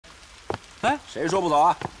哎，谁说不走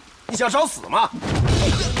啊？你想找死吗？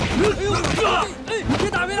别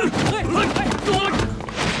打！别打！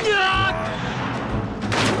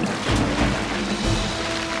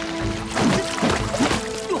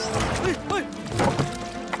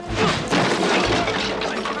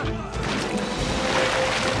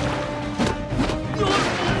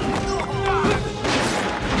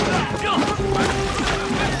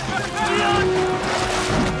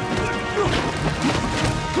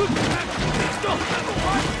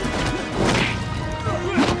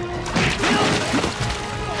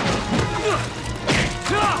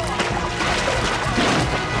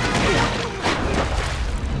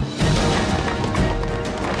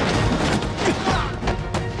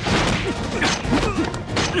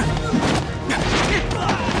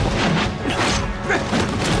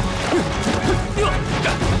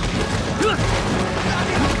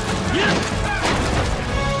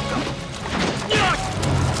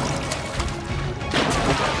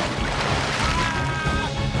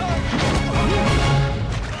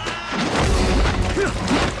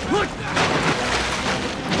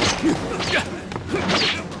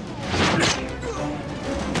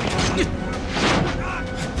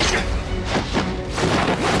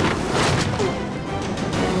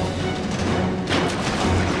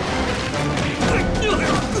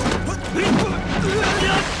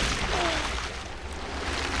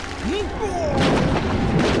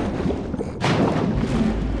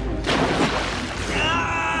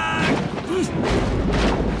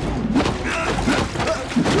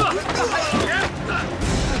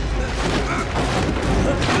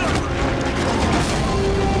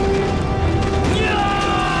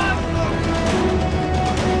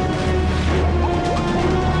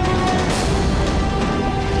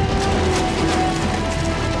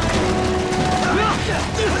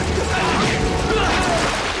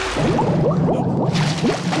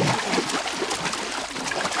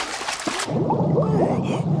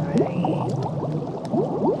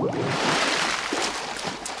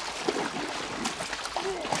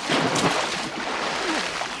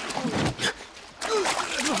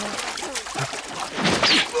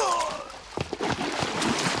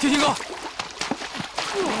天星哥，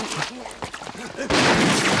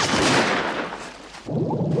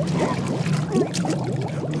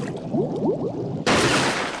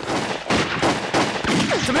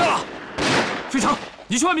怎么样了？非常，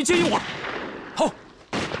你去外面接应我。好。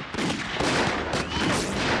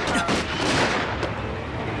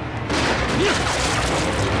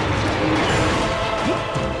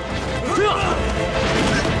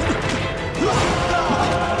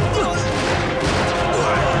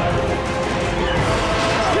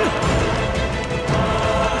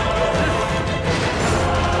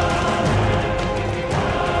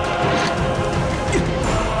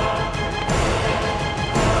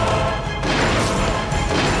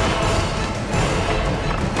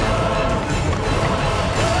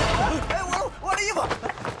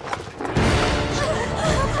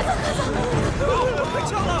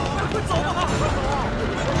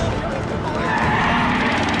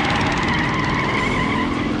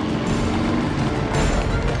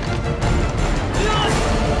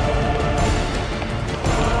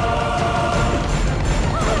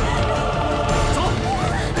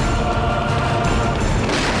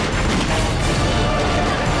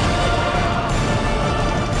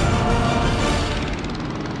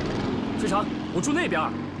 住那边。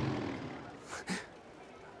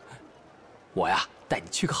我呀，带你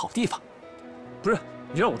去个好地方。不是，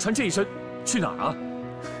你让我穿这一身去哪儿啊？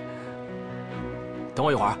等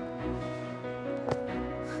我一会儿。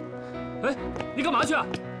哎，你干嘛去啊？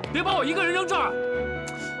别把我一个人扔这儿。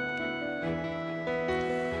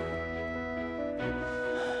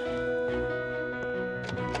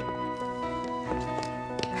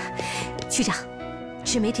区长，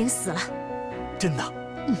石梅婷死了。真的？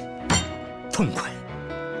嗯。 痛快！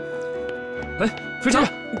哎，非常，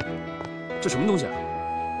这什么东西啊？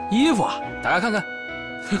衣服啊，打开看看。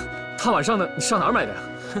大晚上的，你上哪儿买的呀？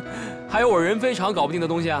还有我人非常搞不定的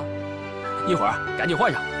东西啊！一会儿赶紧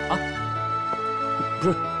换上啊！不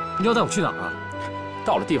是，你要带我去哪儿啊？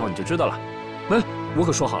到了地方你就知道了。哎，我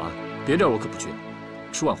可说好了，别地儿我可不去，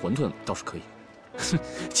吃碗馄饨倒是可以。哼，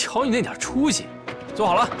瞧你那点出息！坐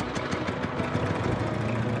好了。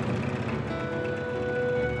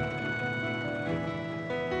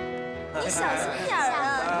 你小心点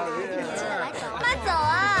啊！慢走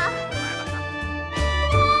啊！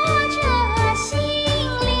我这心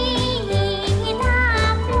里难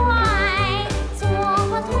怀，左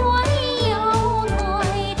推右推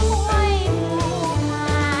推不开，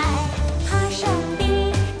他生的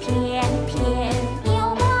偏偏有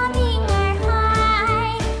我命儿害，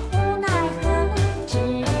无奈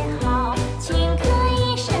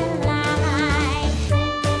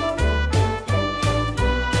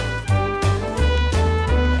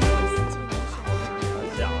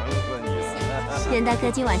哥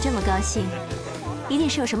今晚这么高兴，一定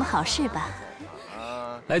是有什么好事吧？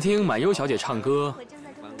来听满优小姐唱歌，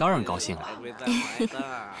当然高兴了。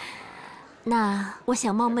那我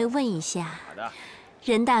想冒昧问一下，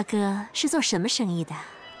任大哥是做什么生意的？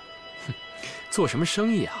做什么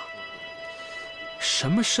生意啊？什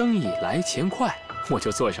么生意来钱快，我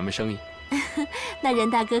就做什么生意。那任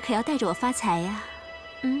大哥可要带着我发财呀！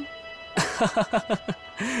嗯。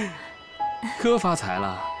哥发财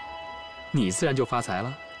了，你自然就发财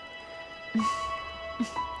了。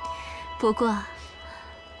不过，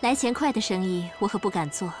来钱快的生意我可不敢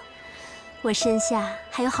做。我身下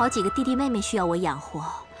还有好几个弟弟妹妹需要我养活，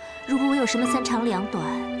如果我有什么三长两短，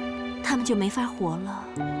他们就没法活了。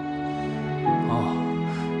哦，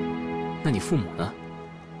那你父母呢？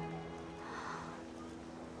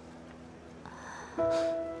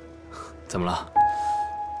怎么了？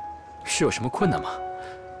是有什么困难吗？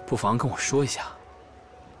不妨跟我说一下。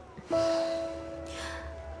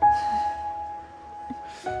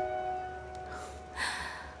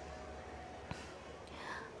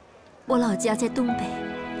我老家在东北，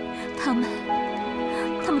他们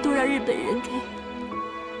都让日本人给。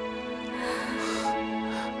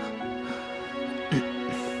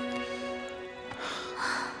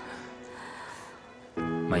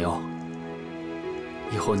满友，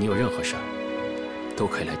以后你有任何事儿，都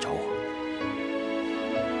可以来找我。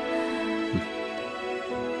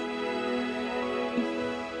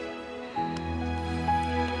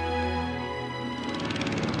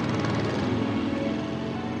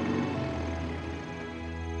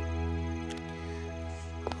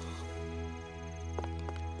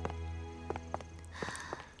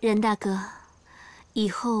任大哥，以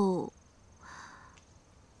后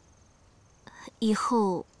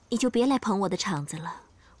你就别来捧我的场子了。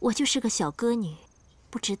我就是个小歌女，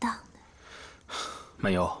不值当的。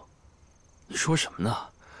满友，你说什么呢？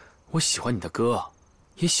我喜欢你的歌，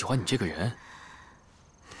也喜欢你这个人。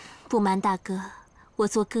不瞒大哥，我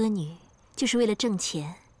做歌女就是为了挣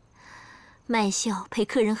钱，卖笑陪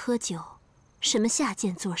客人喝酒，什么下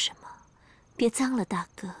贱做什么，别脏了大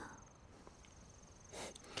哥。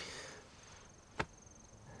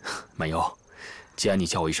满友，既然你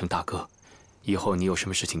叫我一声大哥，以后你有什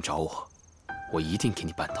么事情找我，我一定给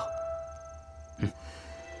你办到。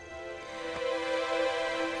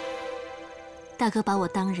大哥把我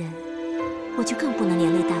当人，我就更不能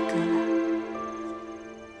连累大哥了。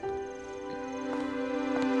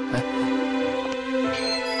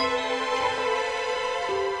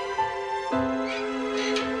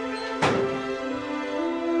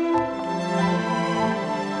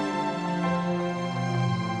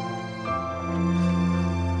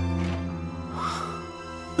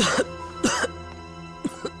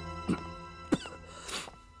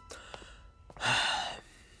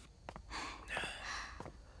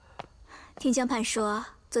听江畔说，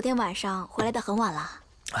昨天晚上回来的很晚了。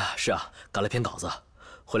啊，是啊，赶了篇稿子，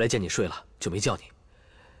回来见你睡了，就没叫你。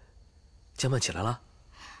江畔起来了，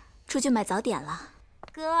出去买早点了。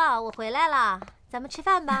哥，我回来了，咱们吃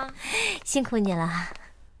饭吧。辛苦你了。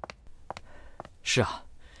是啊，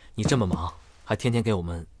你这么忙，还天天给我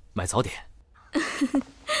们买早点。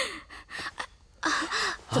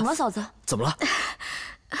怎么了，嫂子？怎么了？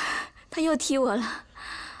他又踢我了。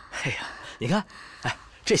哎呀，你看，哎，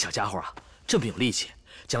这小家伙啊，这么有力气，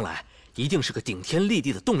将来一定是个顶天立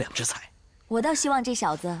地的栋梁之才。我倒希望这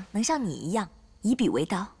小子能像你一样，以笔为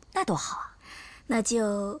刀，那多好啊！那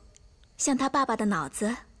就像他爸爸的脑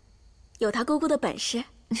子，有他姑姑的本事。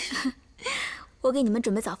我给你们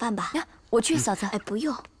准备早饭吧。我去，嫂子。哎，不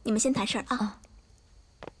用，你们先谈事儿啊。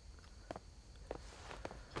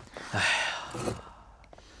哎呀，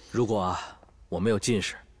如果啊我没有近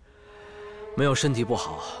视，没有身体不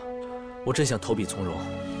好，我真想投笔从戎。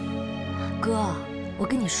哥，我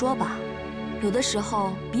跟你说吧，有的时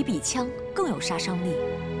候比枪更有杀伤力。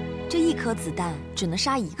这一颗子弹只能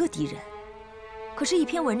杀一个敌人，可是，一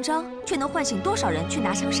篇文章却能唤醒多少人去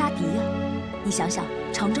拿枪杀敌呀？你想想，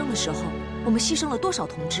长征的时候，我们牺牲了多少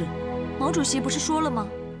同志？毛主席不是说了吗？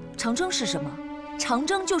长征是什么？长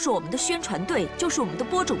征就是我们的宣传队，就是我们的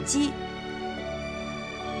播种机。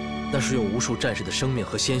那是用无数战士的生命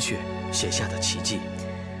和鲜血写下的奇迹。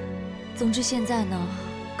总之，现在呢，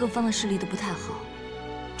各方的势力都不太好。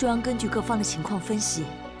中央根据各方的情况分析，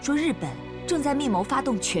说日本正在密谋发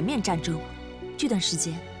动全面战争。这段时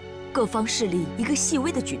间，各方势力一个细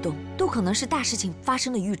微的举动，都可能是大事情发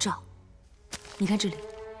生的预兆。你看这里，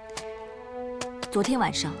昨天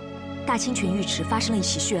晚上，大清泉浴池发生了一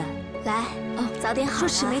起血案。来，早点好。说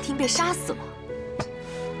池梅婷被杀死了。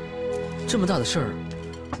这么大的事儿，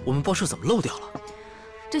我们报社怎么漏掉了？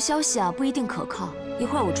这消息啊不一定可靠，一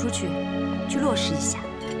会儿我出去落实一下。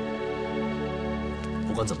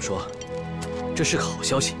不管怎么说，这是个好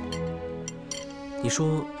消息。你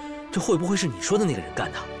说，这会不会是你说的那个人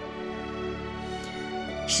干的？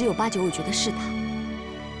十有八九，我觉得是他。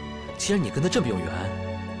既然你跟他这么有缘，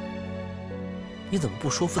你怎么不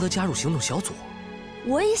说服他加入行动小组？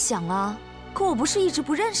我也想啊，可我不是一直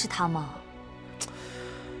不认识他吗？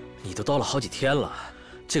你都刀了好几天了，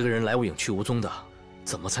这个人来无影去无踪的，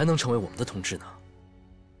怎么才能成为我们的同志呢？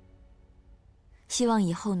希望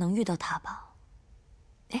以后能遇到他吧。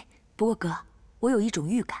哎，不过哥，我有一种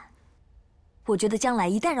预感，我觉得将来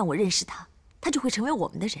一旦让我认识他，他就会成为我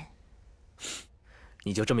们的人。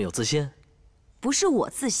你就这么有自信？不是我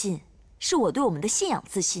自信，是我对我们的信仰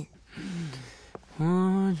自信。我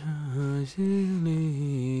这心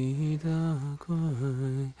里的鬼。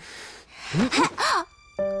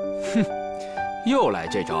哼，又来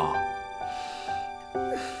这招。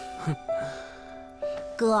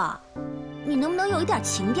哥，你能不能有一点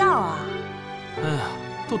情调啊？哎呀，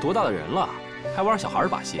都多大的人了，还玩小孩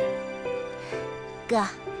把戏？哥，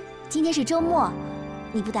今天是周末，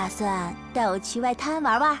你不打算带我去外滩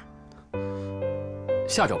玩玩？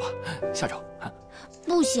下周吧，下周。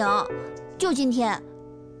不行，就今天。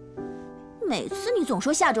每次你总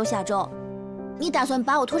说下周下周，你打算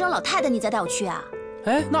把我拖成老太太，你再带我去啊？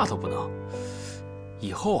哎，那可不能。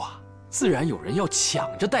以后啊，自然有人要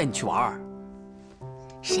抢着带你去玩儿。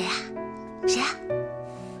谁啊？谁啊？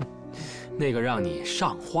那个让你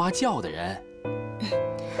上花轿的人。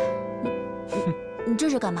你这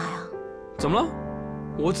是干嘛呀？怎么了？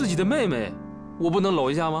我自己的妹妹，我不能搂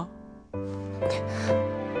一下吗？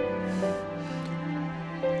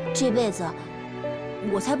这辈子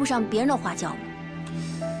我才不上别人的花轿呢。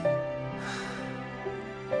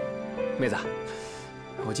妹子，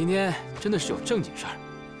我今天真的是有正经事儿，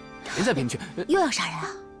别再骗你去。又要杀人啊？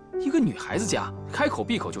一个女孩子家，开口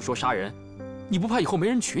闭口就说杀人，你不怕以后没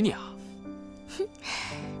人娶你啊？哼，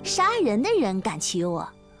杀人的人敢娶我？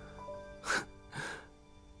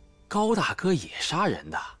高大哥也杀人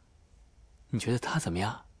的，你觉得他怎么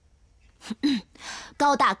样？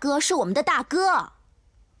高大哥是我们的大哥。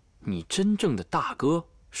你真正的大哥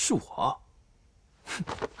是我。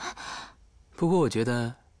不过我觉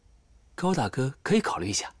得，高大哥可以考虑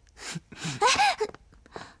一下。哎，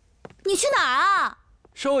你去哪儿啊？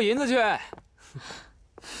收我银子去。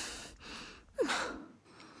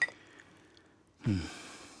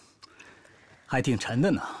还挺沉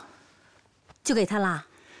的呢。就给他啦。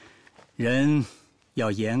人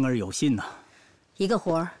要言而有信呐。一个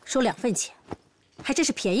活儿收2份钱，还真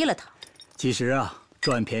是便宜了他。其实啊，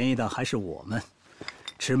赚便宜的还是我们。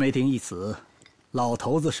池梅亭一死，老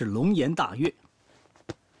头子是龙颜大悦，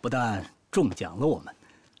不但中奖了我们，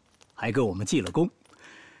还给我们记了功。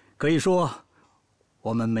可以说，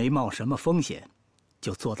我们没冒什么风险，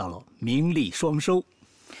就做到了名利双收。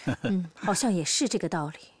好像也是这个道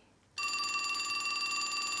理。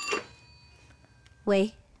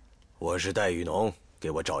喂，我是戴雨农，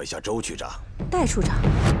给我找一下周区长。戴处长。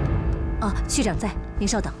啊，区长在，您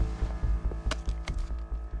稍等。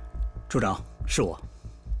处长，是我。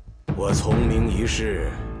我聪明一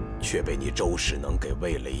世，却被你周世能给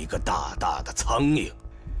喂了一个大大的苍蝇。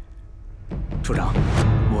处长，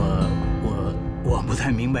我不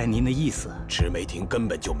太明白您的意思。池梅亭根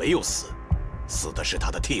本就没有死，死的是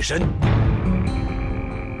他的替身。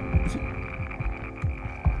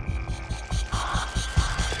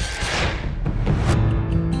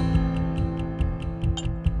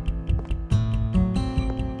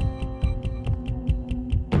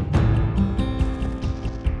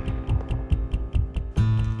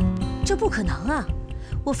这不可能啊！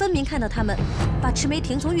我分明看到他们把池梅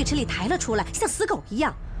亭从浴池里抬了出来，像死狗一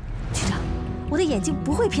样。局长，我的眼睛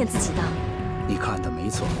不会骗自己的。你看的没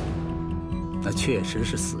错，那确实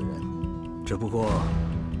是死人，只不过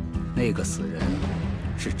那个死人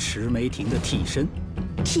是池梅亭的替身。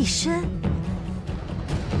替身？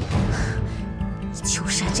秋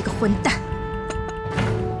山这个混蛋！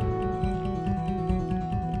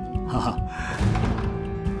哈哈，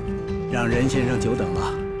让任先生久等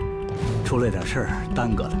了。出了点事儿，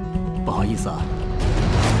耽搁了，不好意思啊。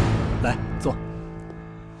来，坐。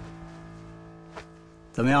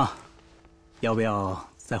怎么样？要不要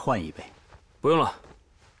再换一杯？不用了，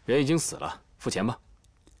人已经死了，付钱吧。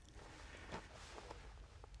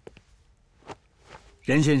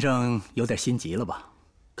任先生有点心急了吧？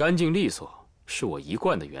干净利索是我一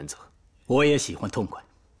贯的原则。我也喜欢痛快。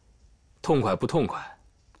痛快不痛快，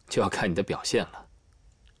就要看你的表现了。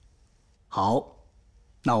好。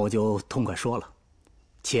那我就痛快说了，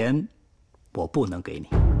钱我不能给你。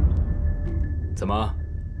怎么？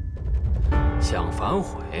想反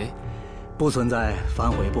悔？不存在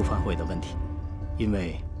反悔不反悔的问题，因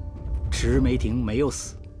为池梅婷没有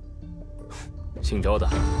死。姓周的，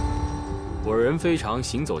我任非常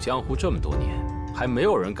行走江湖这么多年，还没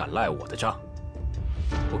有人敢赖我的账。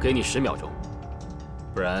我给你10秒钟，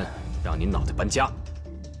不然让你脑袋搬家。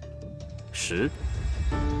10、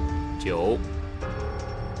9、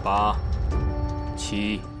8、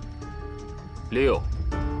7、6，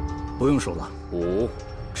不用数了。5，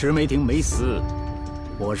池梅婷没死， 4，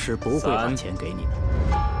我是不会把钱给你的。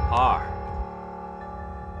 2、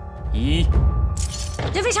1。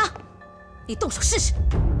任非常，你动手试试。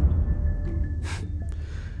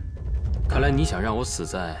看来你想让我死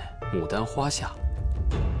在牡丹花下，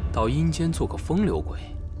到阴间做个风流鬼。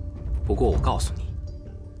不过我告诉你，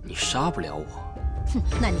你杀不了我。哼，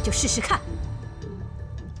那你就试试看。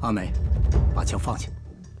阿美，把枪放下。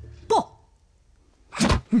不。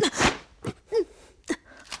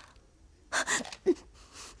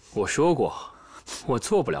我说过，我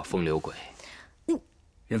做不了风流鬼。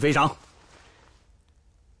任非常，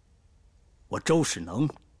我周史能，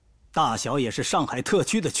大小也是上海特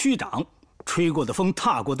区的区长，吹过的风，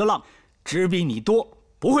踏过的浪，只比你多，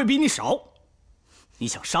不会比你少。你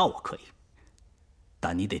想杀我可以，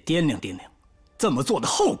但你得掂量掂量，这么做的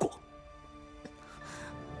后果。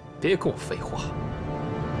别跟我废话，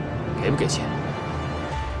给不给钱？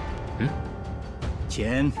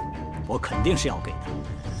钱我肯定是要给的，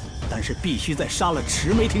但是必须在杀了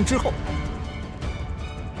池梅婷之后。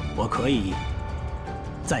我可以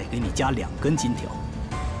再给你加2根金条，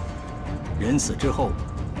人死之后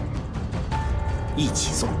一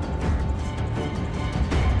起送。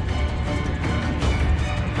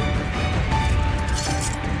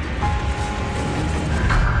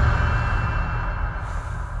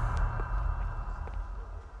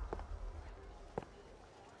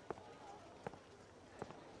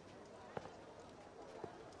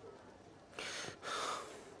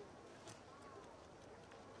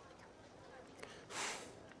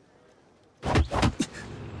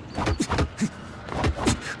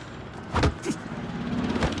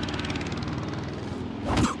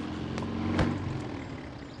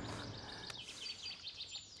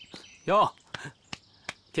哟，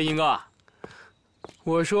天鹰哥，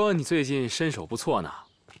我说你最近身手不错呢，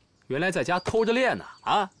原来在家偷着练呢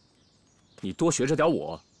啊！你多学着点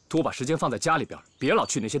我，多把时间放在家里边，别老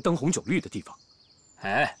去那些灯红酒绿的地方。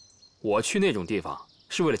哎，我去那种地方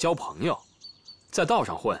是为了交朋友，在道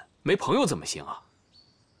上混没朋友怎么行啊？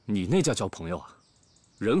你那叫交朋友啊？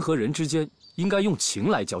人和人之间应该用情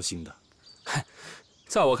来交心的。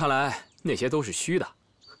在我看来，那些都是虚的。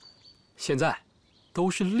现在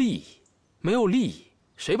都是利益，没有利益，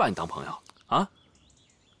谁把你当朋友啊？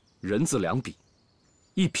人字两笔，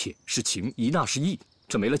一撇是情，一捺是义。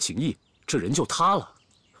这没了情义，这人就塌了。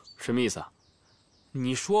什么意思啊？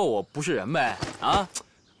你说我不是人呗？啊？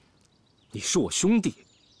你是我兄弟，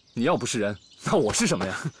你要不是人，那我是什么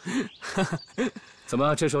呀？怎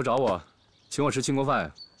么这时候找我，请我吃庆功饭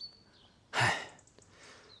呀？唉，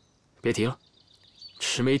别提了，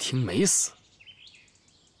池梅婷没死。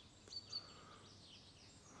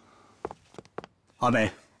阿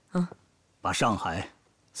美，把上海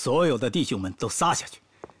所有的弟兄们都撒下去，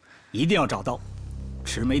一定要找到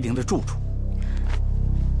池梅婷的住处。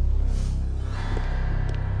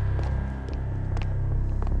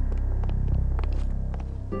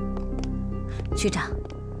区长，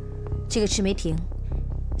这个池梅婷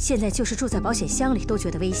现在就是住在保险箱里都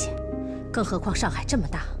觉得危险，更何况上海这么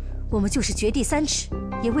大，我们就是掘地3尺，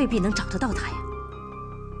也未必能找得到她呀。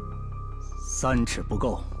3尺不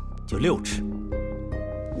够，就6尺。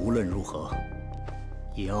无论如何，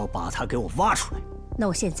也要把她给我挖出来。那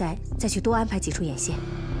我现在再去多安排几处眼线。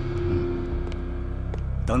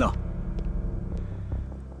等等，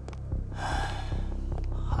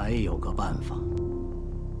还有个办法，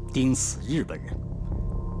盯死日本人，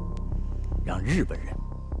让日本人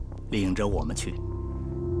领着我们去。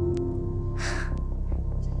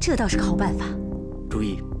这倒是个好办法。注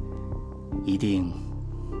意，一定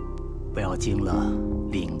不要惊了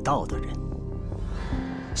领道的人。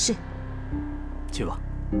是。去吧。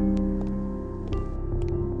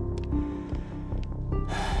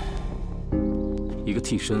一个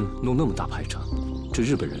替身弄那么大排场，这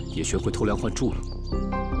日本人也学会偷梁换柱了。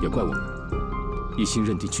也怪我们，一心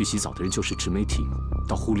认定去洗澡的人就是池梅婷，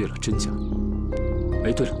倒忽略了真假。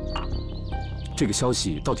哎，对了，这个消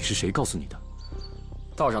息到底是谁告诉你的？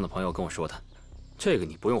道上的朋友跟我说的，这个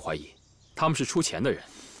你不用怀疑，他们是出钱的人，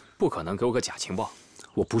不可能给我个假情报。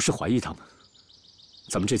我不是怀疑他们，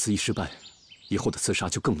咱们这次一失败，以后的刺杀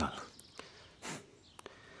就更难了。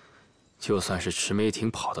就算是池梅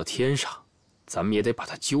婷跑到天上，咱们也得把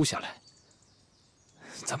她揪下来。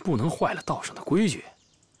咱不能坏了道上的规矩。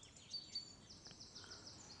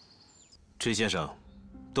池先生，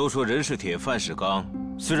都说人是铁，饭是钢，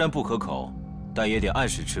虽然不可口，但也得按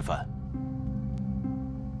时吃饭。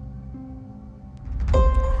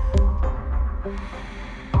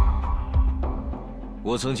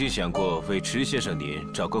我曾经想过为池先生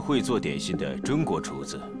您找个会做点心的中国厨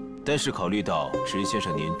子，但是考虑到池先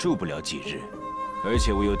生您住不了几日，而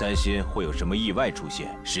且我又担心会有什么意外出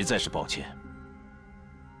现，实在是抱歉。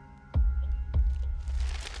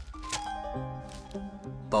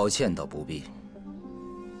抱歉倒不必。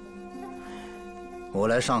我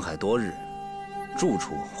来上海多日，住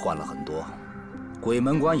处换了很多，鬼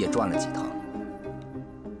门关也转了几趟，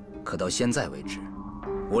可到现在为止，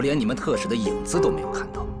我连你们特使的影子都没有看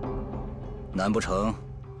到。难不成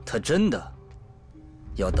他真的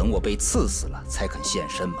要等我被刺死了才肯现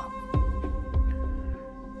身吗？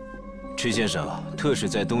池先生，特使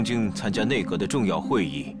在东京参加内阁的重要会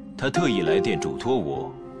议，他特意来电嘱托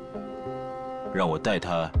我，让我代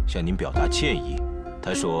他向您表达歉意。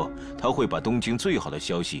他说他会把东京最好的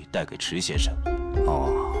消息带给池先生。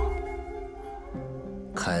哦，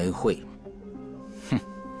开会。哼，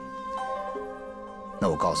那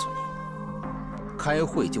我告诉你，开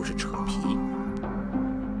会就是扯皮。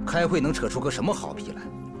开会能扯出个什么好皮来？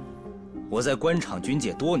我在官场军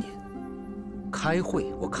界多年，开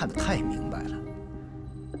会我看得太明白了。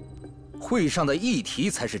会上的议题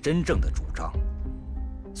才是真正的主张，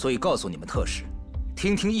所以告诉你们特使，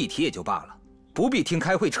听听议题也就罢了，不必听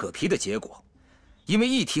开会扯皮的结果，因为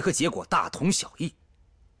议题和结果大同小异。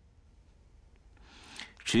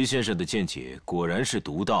池先生的见解果然是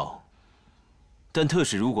独到，但特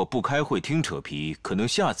使如果不开会听扯皮，可能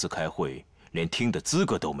下次开会连听的资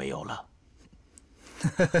格都没有了。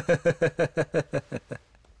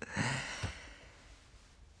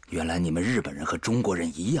原来你们日本人和中国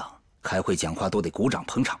人一样，开会讲话都得鼓掌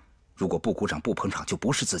捧场，如果不鼓掌不捧场，就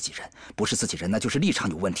不是自己人，不是自己人，那就是立场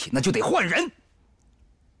有问题，那就得换人。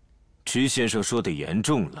池先生说的严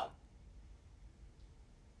重了。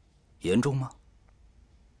严重吗？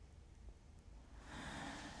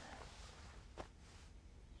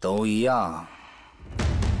都一样。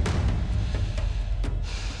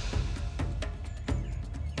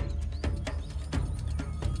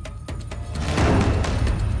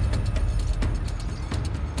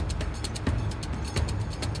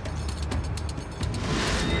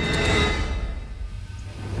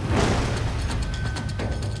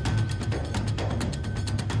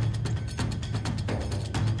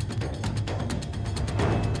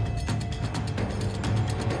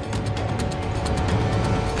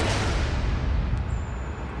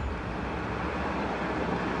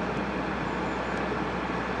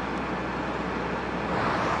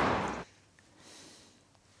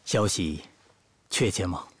消息确切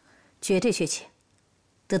吗？绝对确切。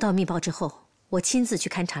得到密报之后，我亲自去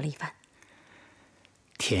勘察了一番。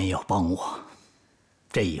天要帮我，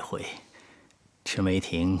这一回，池梅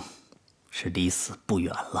亭是离死不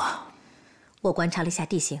远了。我观察了一下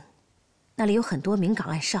地形，那里有很多明岗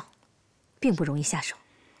暗哨，并不容易下手。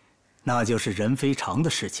那就是人非常的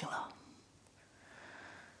事情了。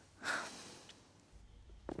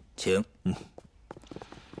请。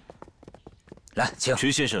来，请。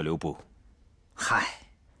池先生留步。嗨，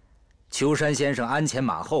秋山先生鞍前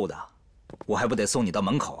马后的，我还不得送你到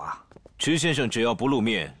门口啊？池先生只要不露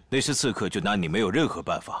面，那些刺客就拿你没有任何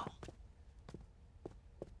办法。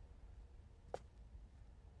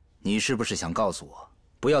你是不是想告诉我，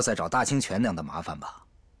不要再找大清泉那样的麻烦吧？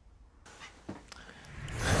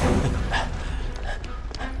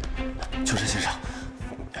秋山先生，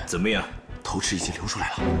怎么样？头池已经流出来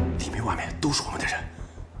了，里面外面都是我们的人。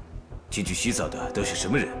进去洗澡的都是什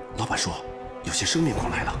么人？老板说，有些生面孔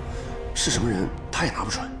来了，是什么人他也拿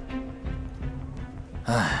不准。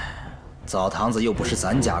唉，澡堂子又不是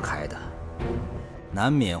咱家开的，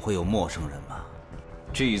难免会有陌生人嘛。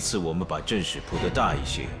这一次我们把阵势铺得大一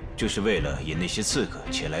些，就是为了引那些刺客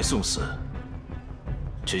前来送死。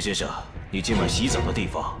池先生，你今晚洗澡的地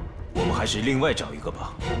方，我们还是另外找一个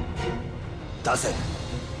吧。大森，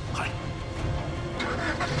嗨。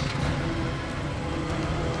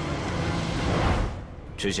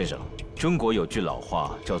池先生，中国有句老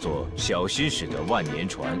话叫做“小心驶得万年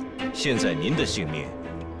船”，现在您的性命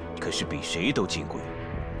可是比谁都金贵。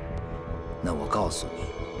那我告诉你，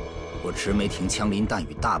我池梅亭枪林弹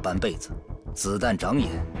雨大半辈子，子弹长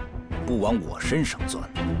眼，不往我身上钻。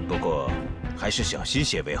不过，还是小心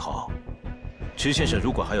些为好。池先生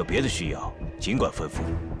如果还有别的需要，尽管吩咐。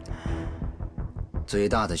最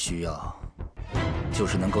大的需要，就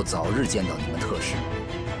是能够早日见到你们特使。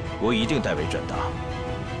我一定代为转达。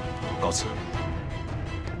告辞。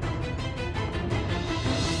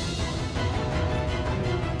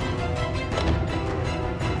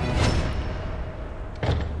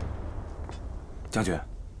将军，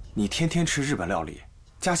你天天吃日本料理，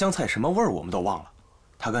家乡菜什么味儿我们都忘了。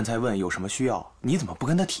他刚才问有什么需要，你怎么不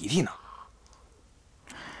跟他提提呢？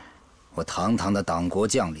我堂堂的党国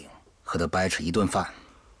将领，和他掰扯一顿饭，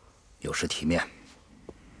有失体面。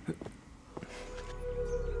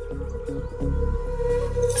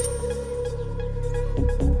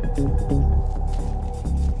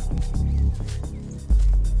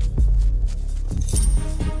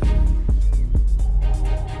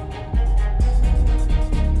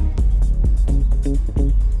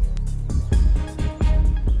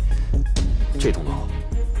这栋楼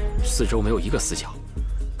四周没有一个死角，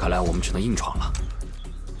看来我们只能硬闯了。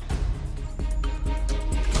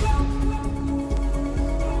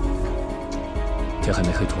天还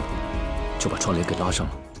没黑透，就把窗帘给拉上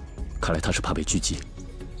了，看来他是怕被狙击。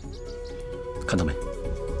看到没？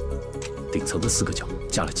顶层的4个角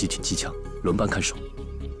架了几挺机枪，轮班看守。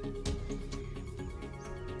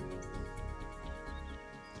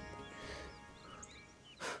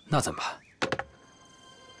那怎么办？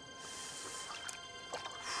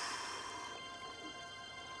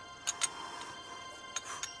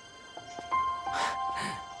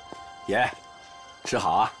爷，吃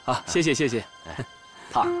好啊！啊，谢谢谢谢。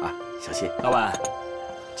烫啊，小心。老板，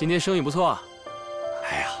今天生意不错啊。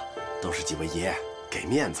哎呀，都是几位爷给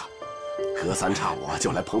面子，隔3差5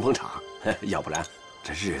就来捧捧场，要不然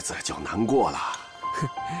这日子就难过了。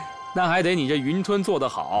那还得你这云吞做得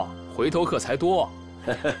好，回头客才多。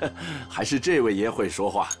还是这位爷会说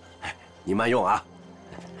话，你慢用啊。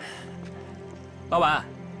老板，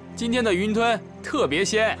今天的云吞特别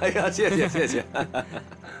鲜。哎呀，谢谢谢谢。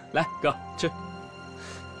来，哥吃。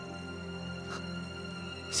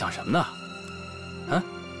想什么呢？啊？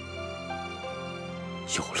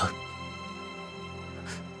有了。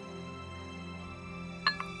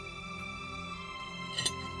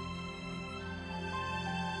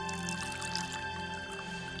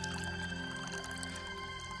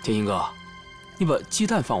天鹰哥，你把鸡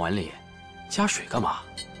蛋放碗里，加水干嘛？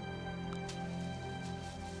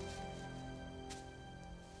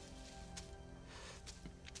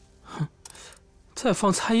哼，再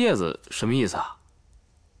放菜叶子什么意思啊？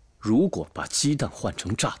如果把鸡蛋换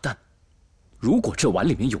成炸弹，如果这碗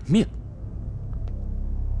里面有面，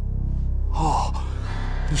哦，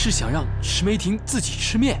你是想让石梅婷自己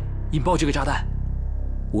吃面，引爆这个炸弹？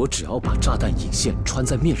我只要把炸弹引线穿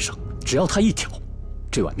在面上，只要它一挑，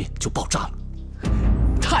这碗面就爆炸了。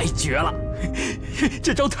太绝了，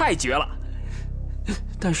这招太绝了！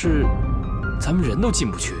但是咱们人都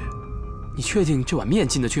进不去，你确定这碗面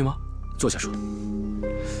进得去吗？坐下说。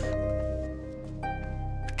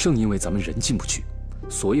正因为咱们人进不去，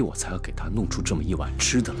所以我才要给他弄出这么一碗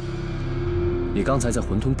吃的。你刚才在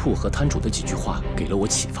馄饨铺和摊主的几句话给了我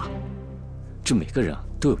启发。这每个人啊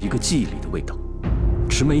都有一个记忆里的味道，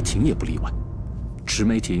池梅婷也不例外。池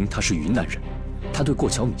梅婷她是云南人，她对过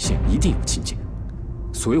桥米线一定有情结，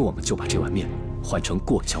所以我们就把这碗面换成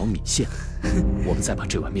过桥米线，我们再把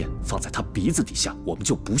这碗面放在她鼻子底下，我们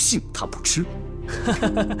就不信她不吃。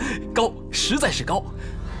高，实在是高。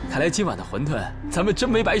看来今晚的馄饨咱们真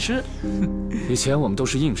没白吃。以前我们都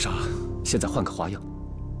是硬杀，现在换个花样。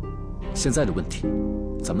现在的问题，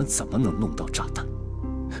咱们怎么能弄到炸弹？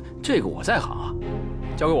这个我在行啊，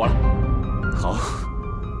交给我了。好，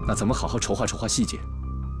那咱们好好筹划筹划细节，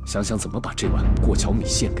想想怎么把这碗过桥米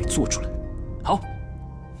线给做出来。好。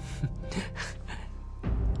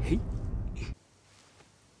嘿，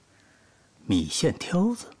米线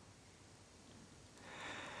挑子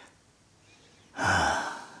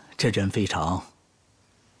啊，这任非常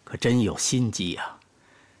可真有心机呀！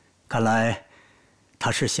看来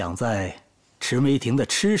他是想在池梅婷的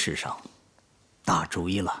吃食上打主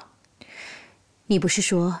意了。你不是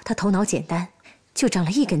说他头脑简单，就长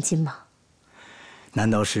了1根筋吗？难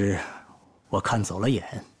道是我看走了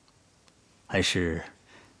眼，还是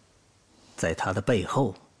在他的背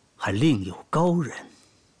后还另有高人？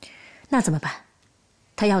那怎么办？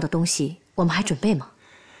他要的东西我们还准备吗？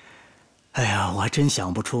哎呀，我还真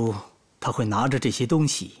想不出他会拿着这些东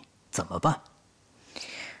西怎么办。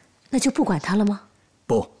那就不管他了吗？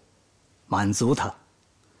不，满足他。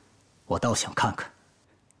我倒想看看，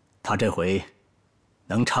他这回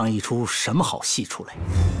能唱一出什么好戏出来。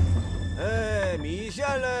哎，米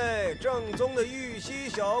线嘞，正宗的玉溪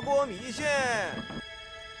小锅米线。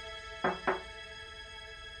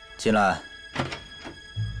进来。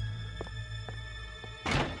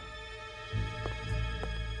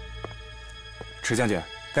池将军，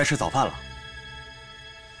该吃早饭了。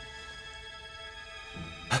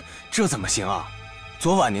这怎么行啊？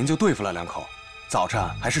昨晚您就对付了2口，早晨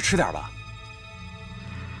还是吃点吧。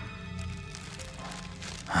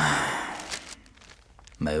唉，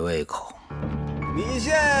没胃口。米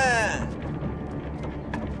线，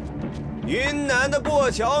云南的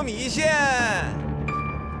过桥米线，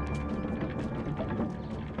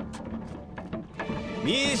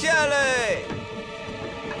米线嘞，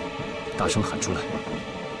大声喊出来！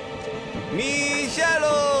米线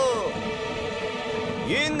喽！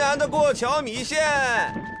云南的过桥米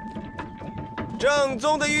线，正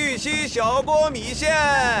宗的玉溪小锅米线。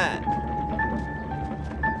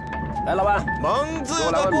来，老板，蒙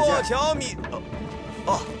自的过桥米。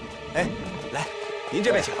哎，来，您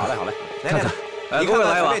这边请。好嘞，好嘞。来来来，你给我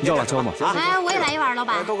来一碗，要辣椒吗？哎，我也来一碗，老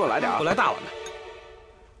板。都给我来点啊！我来大碗的。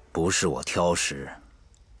不是我挑食，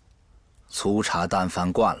粗茶淡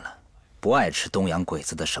饭惯了，不爱吃东洋鬼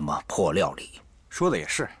子的什么破料理。说的也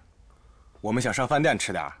是，我们想上饭店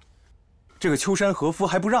吃点儿，这个秋山和夫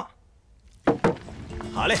还不让。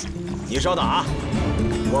好嘞，你稍等啊，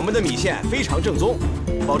我们的米线非常正宗，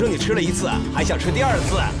保证你吃了一次还想吃第二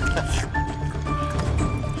次。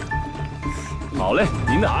好嘞，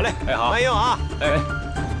您的。好嘞，哎好，慢用啊。哎，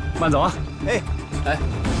慢走啊。哎，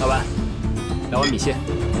老板，2碗米线。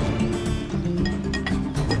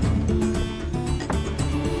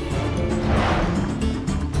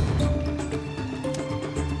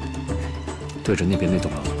对着那边那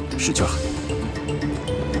栋楼使劲喊。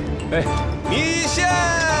哎，米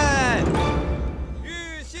线，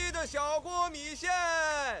玉溪的小锅米线，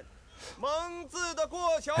蒙自的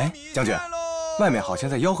过桥米线。将军，外面好像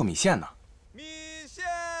在吆喝米线呢。米线，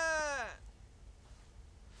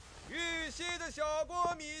玉溪的小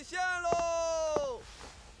锅米线喽，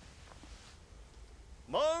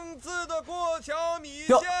蒙自的过桥米线。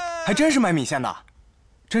哟，还真是卖米线的，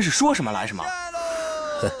真是说什么来什么。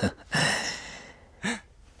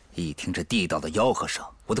一听这地道的吆喝声，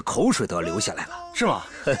我的口水都要流下来了。是吗？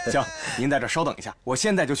行，您在这稍等一下，我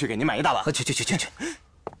现在就去给您买一大碗。去。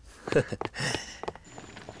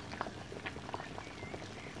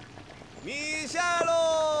米线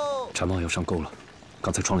喽！柴猫要上钩了，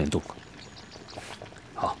刚才窗帘动了。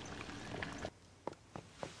好。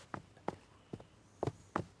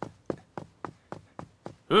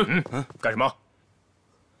干什么？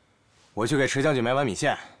我去给池将军买碗米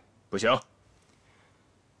线。不行。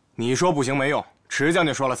你说不行没用，池将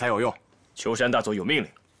军说了才有用。秋山大佐有命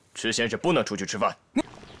令，池先生不能出去吃饭。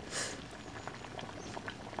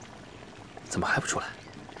怎么还不出来？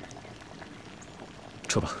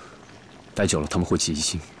撤吧，待久了他们会起疑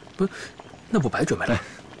心。不，那不白准备了？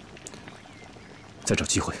再找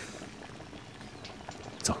机会。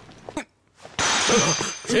走。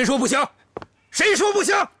谁说不行？谁说不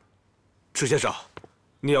行？池先生，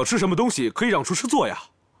你要吃什么东西可以让厨师做呀。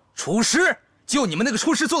厨师？就你们那个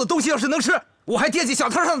厨师做的东西要是能吃，我还惦记小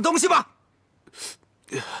摊上的东西吗？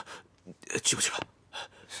去吧。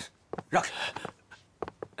让开。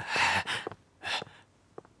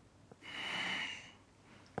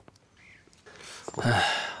哎，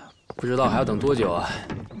不知道还要等多久啊？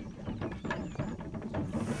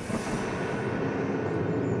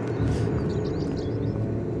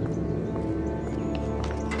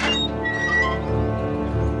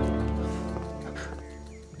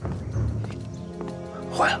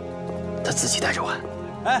坏了，他自己带着碗。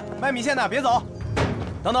哎，卖米线的别走，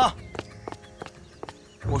等等。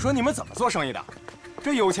我说你们怎么做生意的？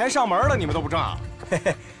这有钱上门了你们都不挣啊？嘿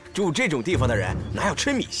嘿，住这种地方的人哪有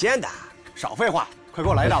吃米线的？少废话，快给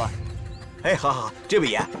我来一大碗。哎，好，这位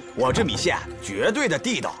爷，我这米线绝对的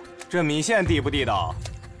地道。这米线地不地道？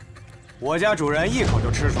我家主人一口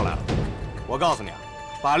就吃出来了。我告诉你啊，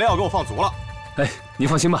把料给我放足了。哎，您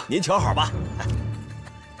放心吧，您瞧好吧。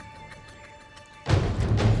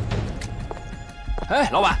哎，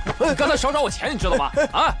老板，你刚才少找我钱，你知道吗？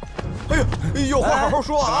啊！哎呦，有话好好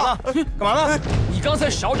说啊！干嘛呢？你刚才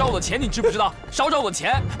少找我的钱，你知不知道？少找我的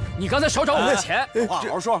钱，你刚才少找我的钱。话好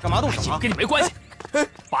好说，干嘛动手啊？跟你没关系。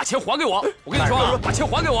把钱还给我！我跟你说，把钱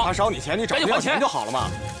还给我！他少你钱，你找赶紧还钱就好了嘛。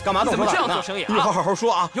干嘛动手怎么这样做生意啊？有话好好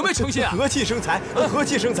说啊！有没有诚信啊？和气生财，和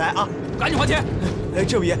气生财啊！赶紧还钱！哎，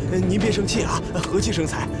这位爷，您别生气啊，和气生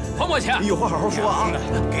财。还我钱！有话好好说啊！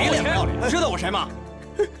给脸不要脸，知道我谁吗？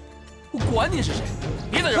我管你是谁，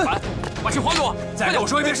别在这烦，把钱还给我！再给我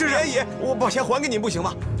说一遍试试。爷，我把钱还给您不行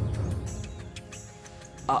吗？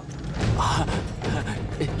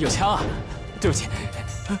有枪啊！对不起，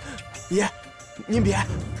爷，您别，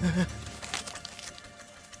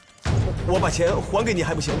我把钱还给你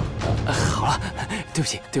还不行吗？好了，对不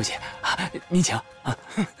起，对不起，您请。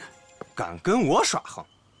敢跟我耍横？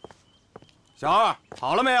小二，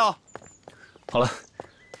好了没有？好了。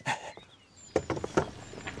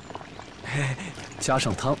加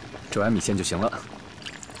上汤，这碗米线就行了。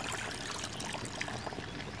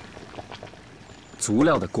足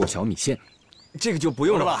料的过桥米线，这个就不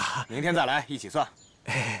用了吧？明天再来一起算。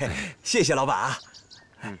谢谢老板啊。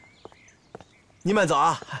你慢走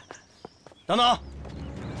啊。等等。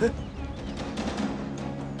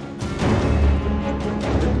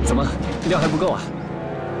怎么量还不够啊？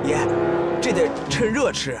爷，这得趁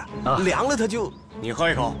热吃，凉了它就……你喝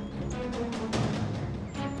一口。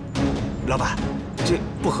老板，这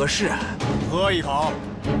不合适啊。喝一口。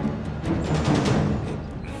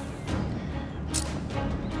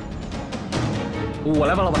我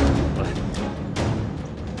来吧，老板，我来。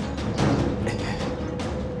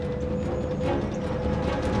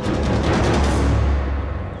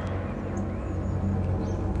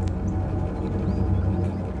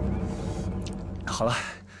好了。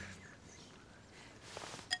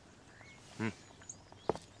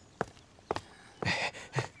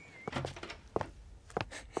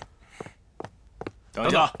等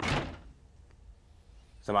一下。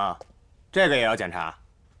怎么，这个也要检查？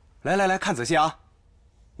来来来，看仔细啊！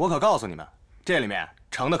我可告诉你们，这里面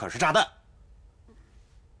盛的可是炸弹。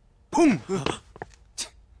砰！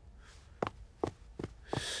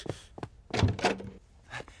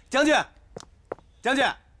将军，将军，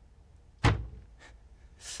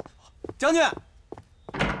将军，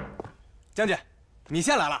将军，米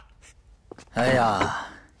线来了。哎呀，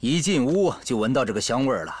一进屋就闻到这个香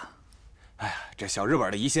味儿了。哎呀，这小日本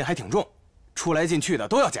的疑心还挺重，出来进去的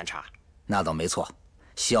都要检查。那倒没错，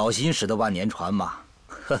小心驶得万年船嘛。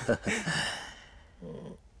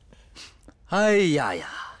哎呀呀，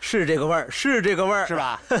是这个味儿，是这个味儿，是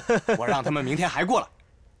吧？我让他们明天还过来。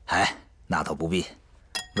哎，那倒不必，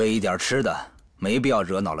为一点吃的，没必要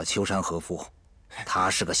惹恼了秋山和夫。他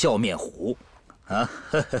是个笑面虎，啊。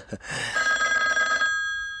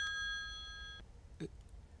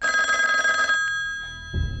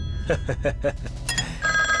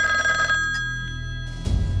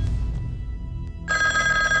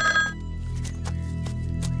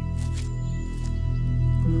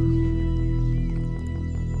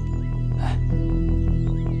哎，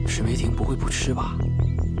石梅婷不会不吃吧？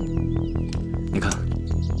你看，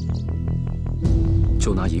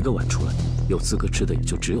就拿一个碗出来，有资格吃的也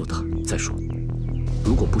就只有他。再说，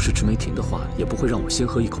如果不是池梅婷的话，也不会让我先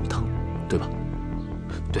喝一口汤，对吧？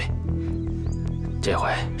对，这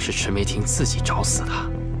回是池梅婷自己找死的，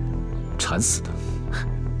馋死的。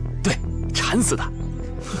对，馋死的。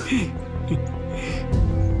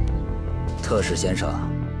特使先生，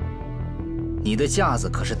你的架子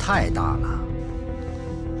可是太大了。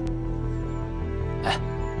哎，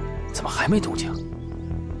怎么还没动静？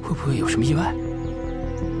会不会有什么意外？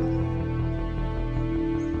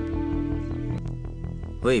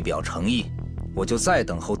为表诚意，我就再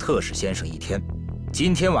等候特使先生一天。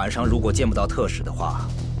今天晚上如果见不到特使的话，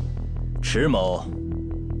池某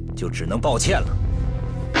就只能抱歉了。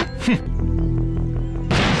哼！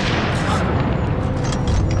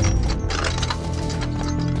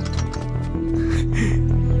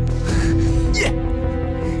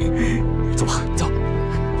走吧，走。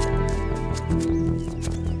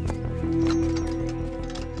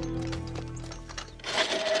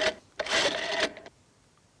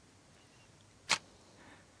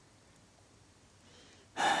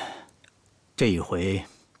这一回，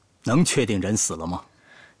能确定人死了吗？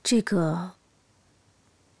这个，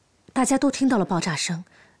大家都听到了爆炸声，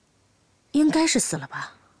应该是死了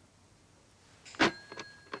吧？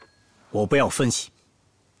我不要分析，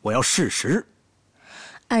我要事实。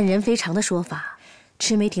按任非常的说法，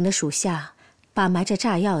池梅婷的属下把埋着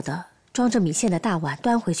炸药的、装着米线的大碗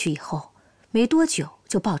端回去以后，没多久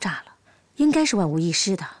就爆炸了，应该是万无一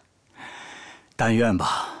失的。但愿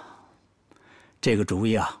吧。这个主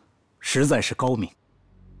意啊，实在是高明。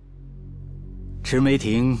池梅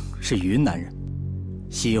婷是云南人，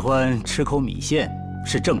喜欢吃口米线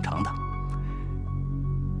是正常的。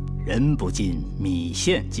人不进，米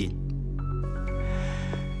线进。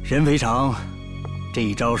任肥常这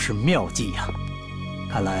一招是妙计呀！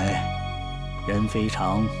看来任肥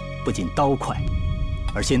常不仅刀快，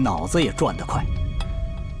而且脑子也转得快。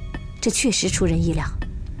这确实出人意料。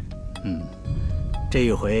这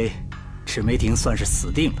一回池梅婷算是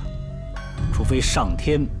死定了，除非上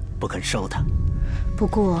天不肯收他。不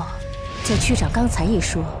过，叫区长刚才一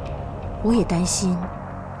说，我也担心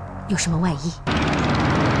有什么外意。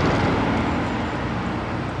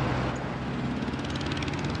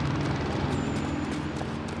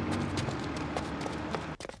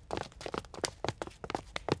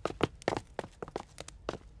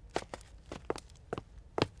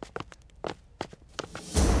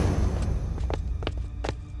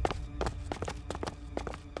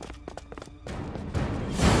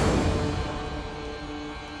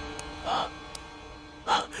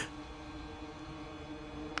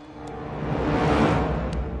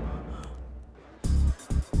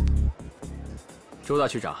周大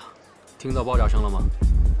区长，听到爆炸声了吗？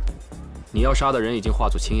你要杀的人已经化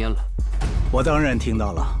作青烟了。我当然听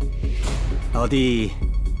到了，老弟，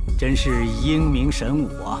真是英明神武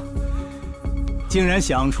啊！竟然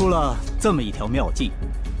想出了这么一条妙计，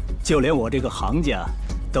就连我这个行家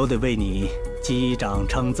都得为你击掌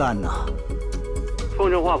称赞呐。风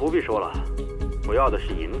筝话不必说了，我要的是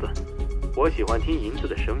银子，我喜欢听银子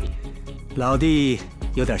的声音。老弟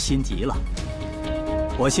有点心急了，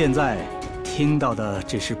我现在听到的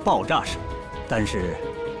只是爆炸声，但是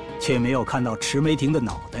却没有看到迟梅婷的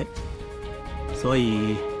脑袋，所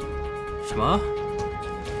以……什么？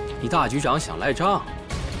你大局长想赖账？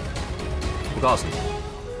我告诉你，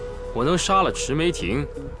我能杀了迟梅婷，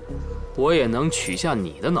我也能取下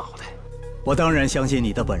你的脑袋。我当然相信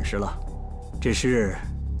你的本事了，只是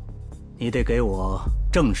你得给我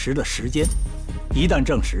证实的时间。一旦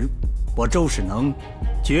证实，我周世能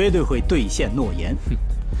绝对会兑现诺言。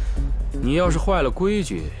你要是坏了规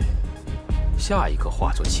矩，下一个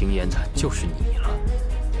化作青烟的就是你了。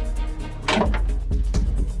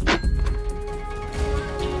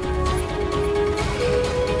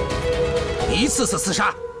一次次刺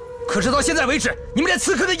杀，可是到现在为止，你们连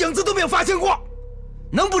刺客的影子都没有发现过，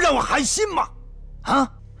能不让我寒心吗？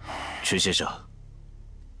啊，迟先生，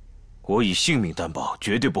我以性命担保，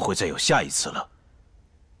绝对不会再有下一次了。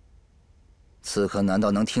刺客难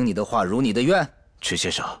道能听你的话，如你的愿？迟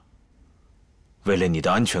先生，为了你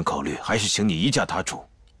的安全考虑，还是请你移驾他处。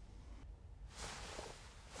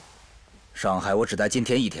上海我只待今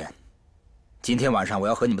天一天，今天晚上我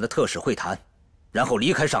要和你们的特使会谈，然后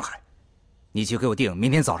离开上海。你就给我订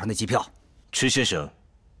明天早上的机票。迟先生，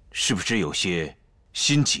是不是有些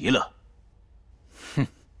心急了？哼，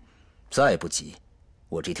再不急，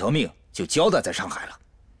我这条命就交代在上海了。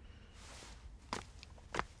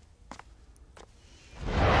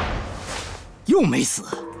又没死。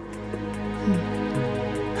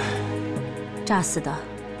炸死的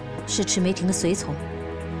是迟梅婷的随从。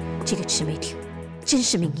这个迟梅婷真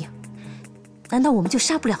是命硬，难道我们就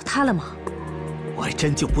杀不了她了吗？我还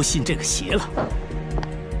真就不信这个邪了。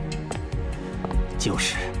就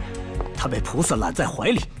是他被菩萨揽在怀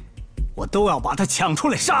里，我都要把他抢出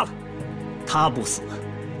来杀了。他不死，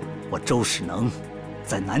我周世能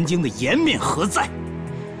在南京的颜面何在？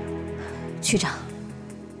区长，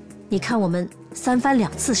你看我们3番2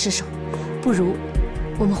次失手，不如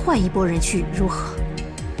我们换一拨人去如何？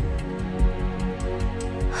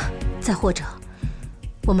再或者，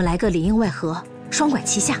我们来个里应外合，双管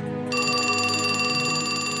齐下。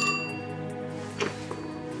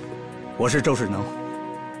我是周世能。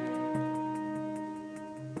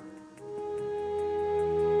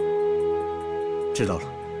知道了。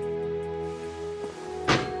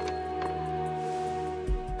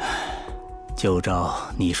就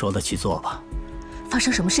照你说的去做吧。发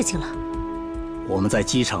生什么事情了？我们在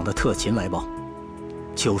机场的特勤来报，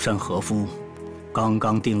秋山和夫刚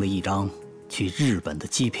刚订了一张去日本的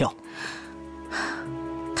机票。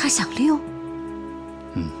他想溜？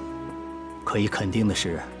可以肯定的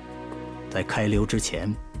是，在开溜之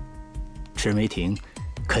前，迟梅婷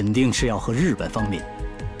肯定是要和日本方面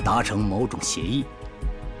达成某种协议。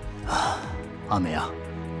阿美啊，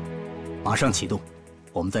马上启动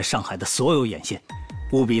我们在上海的所有眼线，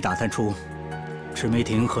务必打探出迟梅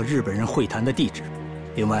婷和日本人会谈的地址。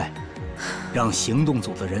另外，让行动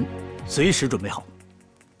组的人随时准备好。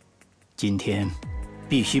今天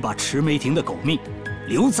必须把迟梅婷的狗命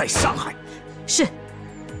留在上海。是。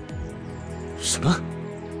什么？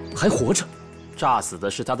还活着？炸死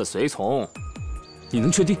的是他的随从。你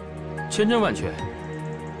能确定？千真万确。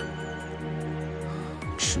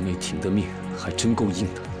迟梅婷的命还真够硬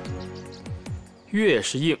的。越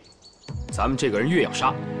是硬，咱们这个人越要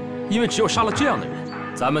杀，因为只有杀了这样的人，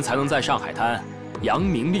咱们才能在上海滩扬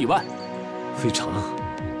名立万。非常，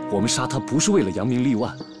我们杀他不是为了扬名立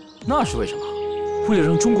万，那是为什么？为了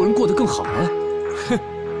让中国人过得更好啊！哼，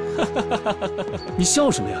你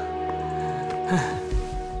笑什么呀？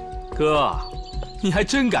哥，你还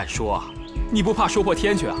真敢说啊！你不怕说破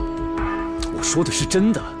天去啊？我说的是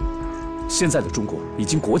真的。现在的中国已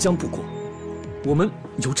经国将不过，我们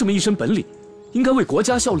有这么一身本领，应该为国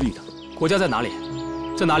家效力的。国家在哪里？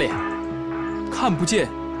在哪里？看不见，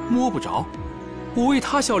摸不着。我为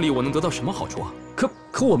他效力，我能得到什么好处啊？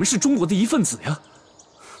可我们是中国的一份子呀。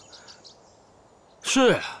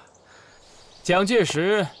是。蒋介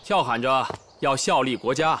石叫喊着要效力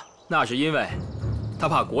国家，那是因为他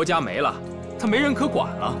怕国家没了，他没人可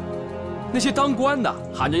管了。那些当官的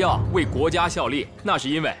喊着要为国家效力，那是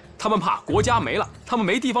因为他们怕国家没了，他们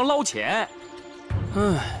没地方捞钱。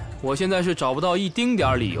我现在是找不到一丁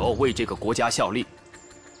点理由为这个国家效力。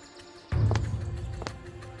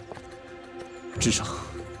至少，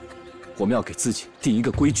我们要给自己定一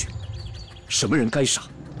个规矩：什么人该杀，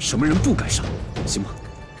什么人不该杀，行吗？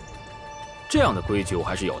这样的规矩我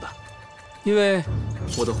还是有的，因为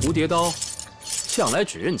我的蝴蝶刀向来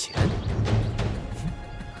只认钱。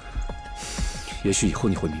也许以后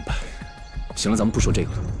你会明白。行了，咱们不说这个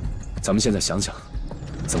了，咱们现在想想，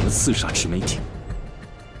怎么刺杀池梅婷。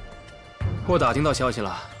我打听到消息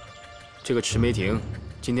了，这个池梅婷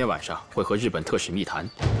今天晚上会和日本特使密谈，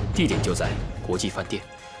地点就在国际饭店。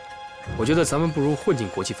我觉得咱们不如混进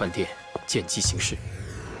国际饭店，见机行事。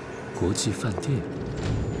国际饭店，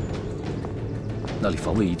那里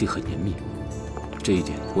防卫一定很严密，这一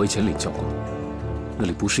点我以前领教过。那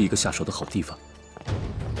里不是一个下手的好地方。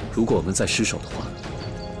如果我们再失手的话，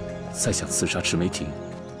再想刺杀池梅婷，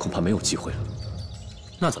恐怕没有机会了。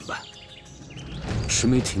那怎么办？池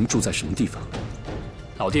梅婷住在什么地方？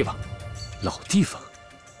老地方。老地方？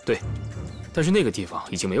对，但是那个地方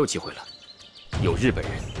已经没有机会了，有日本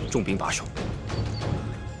人重兵把守。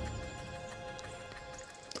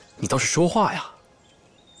你倒是说话呀！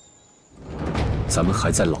咱们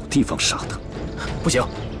还在老地方杀他，不行，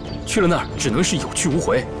去了那儿只能是有去无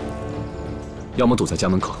回。要么堵在家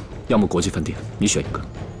门口，要么国际饭店，你选一个。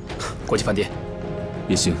国际饭店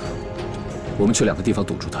也行，我们去2个地方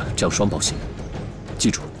堵住他，这样双保险。记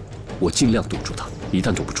住，我尽量堵住他，一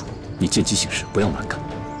旦堵不住，你见机行事，不要蛮干。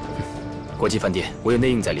国际饭店我有内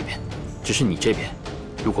应在里面，只是你这边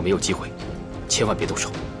如果没有机会，千万别动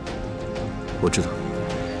手。我知道。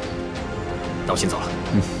那我先走了。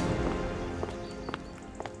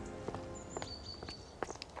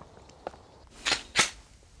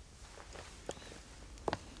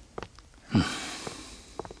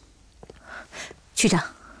区长，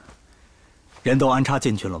人都安插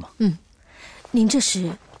进去了吗？您这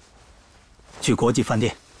是去国际饭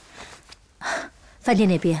店。饭店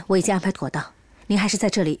那边我已经安排妥当，您还是在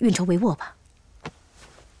这里运筹帷幄吧。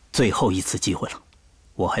最后一次机会了，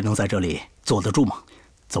我还能在这里坐得住吗？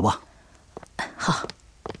走吧。好。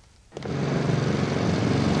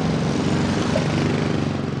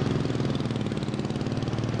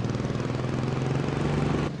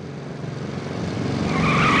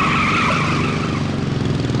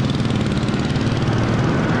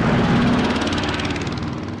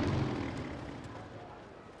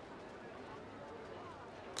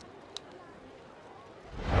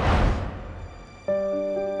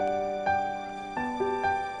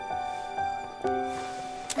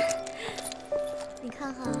你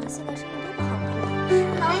看哈，现在生意多不好做。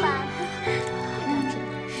老板，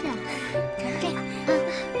是啊，尝这个。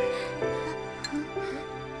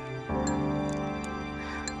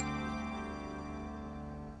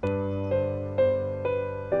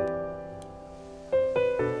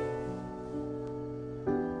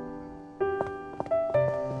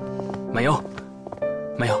没有，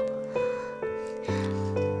没有。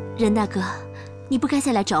任大哥，你不该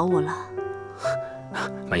再来找我了。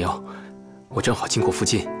没有。我正好经过附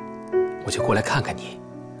近，我就过来看看你。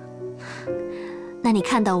那你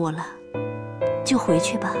看到我了，就回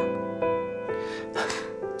去吧。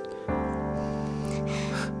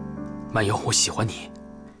漫游，我喜欢你，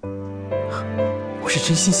我是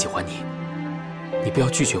真心喜欢你，你不要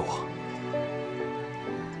拒绝我。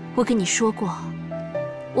我跟你说过，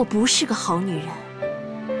我不是个好女人，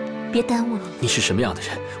别耽误你。你是什么样的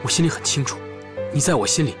人，我心里很清楚，你在我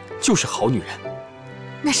心里就是好女人。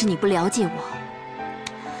那是你不了解我。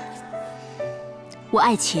我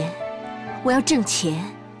爱钱，我要挣钱，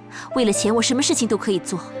为了钱我什么事情都可以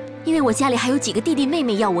做，因为我家里还有几个弟弟妹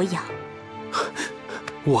妹要我养。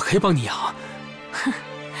我可以帮你养啊。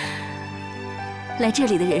来这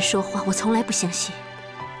里的人说话，我从来不相信。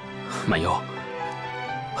漫游，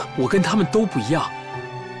我跟他们都不一样，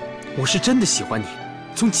我是真的喜欢你，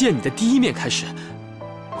从见你的第一面开始，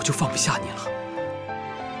我就放不下你了。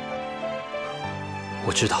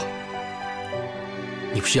我知道，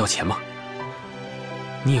你不是要钱吗？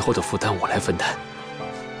你以后的负担我来分担。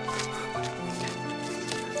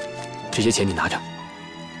这些钱你拿着。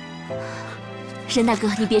任大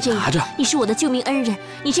哥，你别这样，拿着，你是我的救命恩人，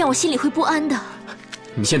你这样我心里会不安的。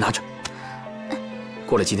你先拿着。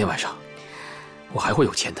过了今天晚上，我还会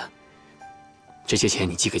有钱的。这些钱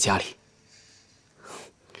你寄给家里。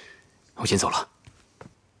我先走了。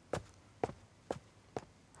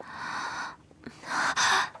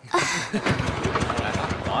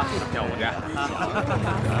走啊，跳舞去。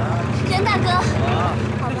任大哥，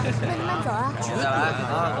好吧，那你慢走啊。再来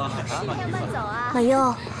啊！要慢走啊。马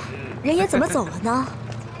优，人也怎么走了呢？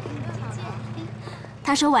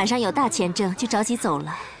他说晚上有大钱挣，就着急走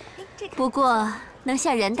了。不过能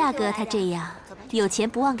像任大哥他这样有钱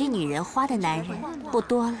不忘给女人花的男人不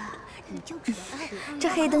多了。这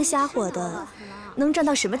黑灯瞎火的，能赚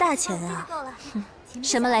到什么大钱啊？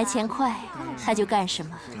什么来钱快，他就干什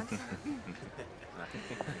么。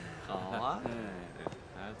好啊，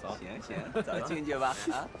走，行，走进去吧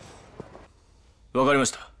啊。わかりま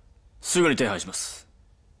した。すぐに手配します。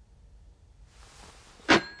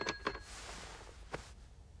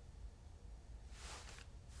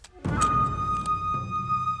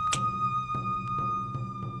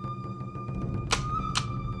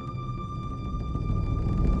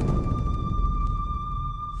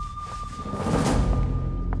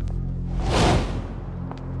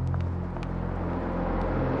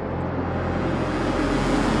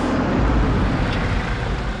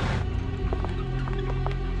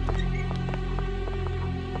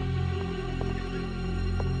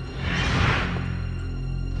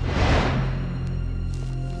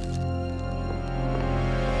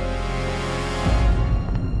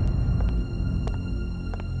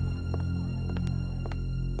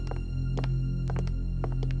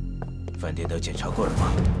饭店都检查过了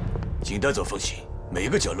吗？请带走放心，每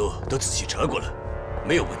个角落都仔细查过了，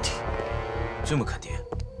没有问题。这么肯定？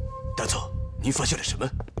大佐，您发现了什么？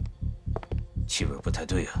气味不太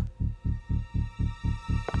对啊。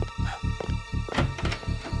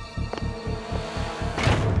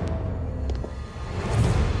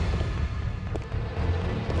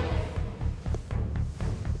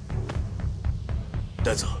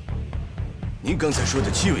大佐，您刚才说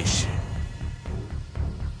的气味是？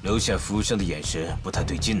楼下服务生的眼神不太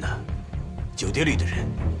对劲呢。酒店里的人，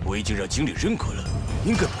我已经让经理认可了，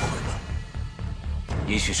应该不会吧？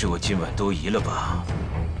也许是我今晚多疑了吧。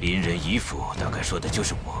邻人姨父大概说的就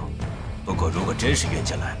是我。不过如果真是冤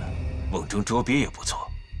家来了，瓮中捉鳖也不错。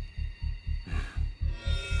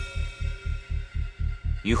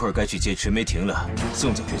一会儿该去接迟梅婷了，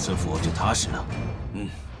送走这尊佛就踏实了。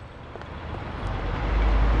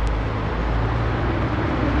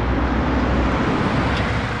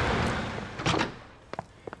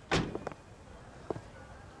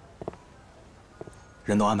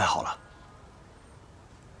人都安排好了。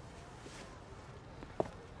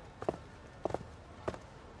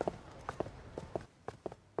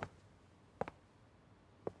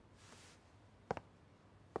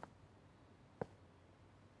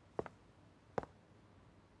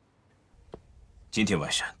今天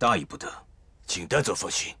晚上大意不得，请大佐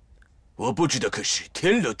放心，我布置的可是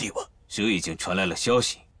天罗地网。蛇已经传来了消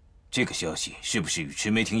息，这个消息是不是与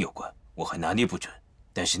迟梅婷有关，我还拿捏不准。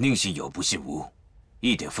但是宁信有不信无，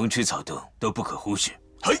一点风吹草动都不可忽视。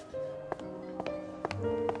嘿，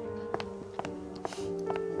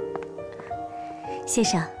先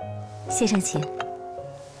生，先生请。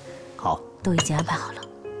好，都已经安排好了。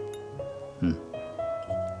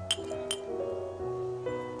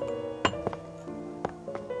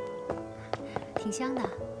挺香的。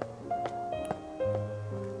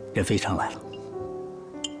任非常来了。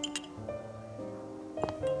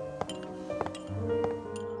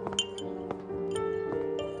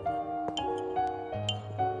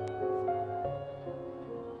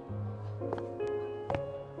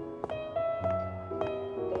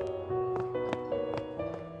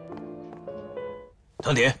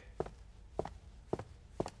唐典，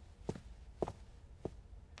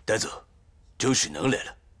大佐，周世能来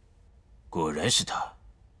了。果然是他，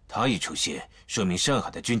他一出现，说明上海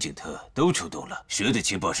的军警特都出动了。蛇的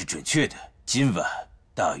情报是准确的，今晚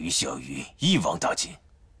大鱼小鱼，一网打尽。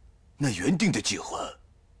那原定的计划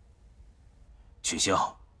取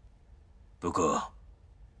消。不过，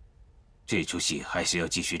这出戏还是要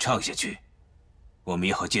继续唱下去。我们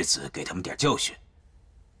也好借此给他们点教训。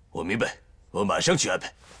我明白，我马上去安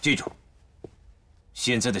排。记住，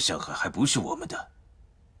现在的上海还不是我们的，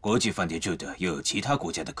国际饭店住的又有其他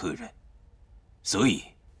国家的客人，所以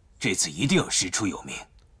这次一定要师出有名。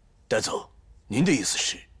大佐，您的意思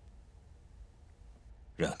是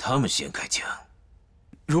让他们先开枪？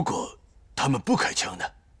如果他们不开枪呢？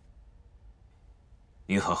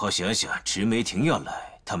你好好想想，迟梅婷要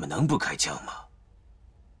来，他们能不开枪吗？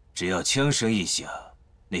只要枪声一响，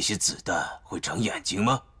那些子弹会长眼睛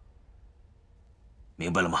吗？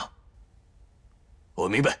明白了吗？我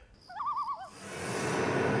明白。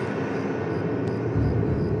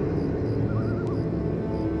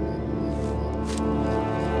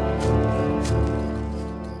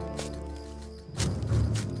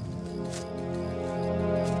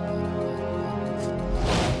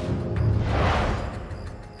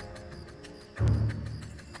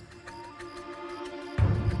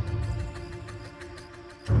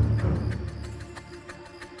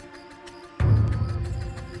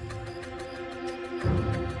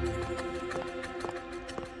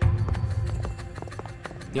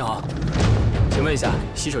你好，请请问一下，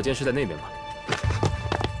洗手间是在那边吗？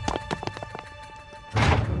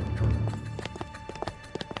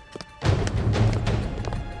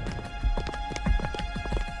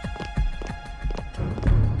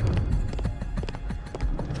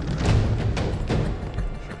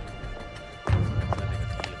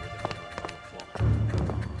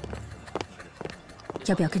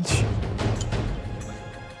要不要跟去？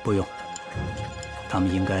不用，他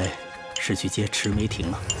们应该是去接迟梅婷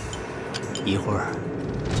了，一会儿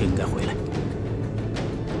就应该回来。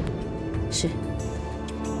是。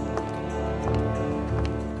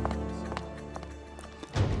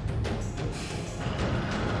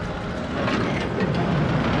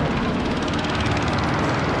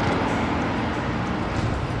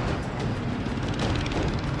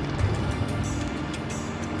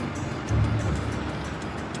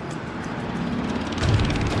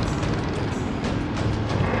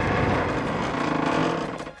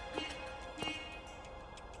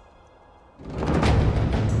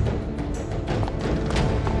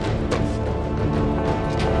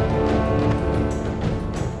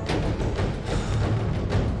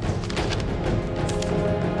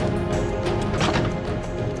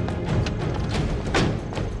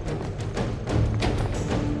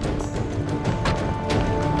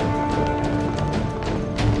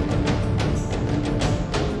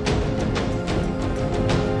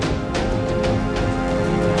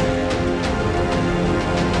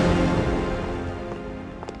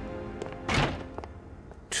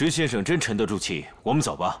池先生真沉得住气，我们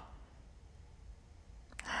走吧。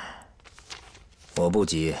我不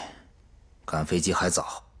急，赶飞机还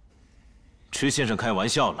早。池先生开玩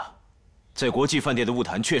笑了，在国际饭店的物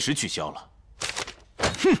谈确实取消了。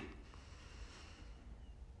哼！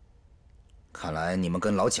看来你们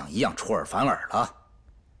跟老蒋一样出尔反尔了。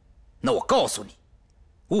那我告诉你，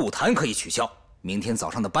物谈可以取消，明天早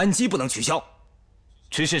上的班机不能取消。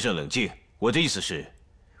池先生冷静，我的意思是，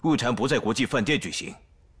物谈不在国际饭店举行。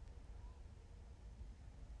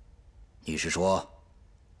你是说，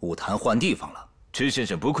物谈换地方了？池先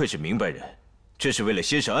生不愧是明白人，这是为了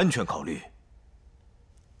先生安全考虑。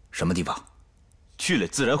什么地方？去了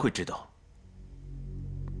自然会知道。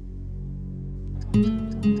这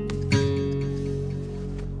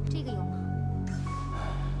个有吗？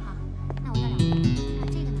好，那我要2个。那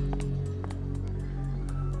这个呢？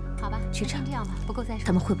好吧，局长，这样吧，不够再说。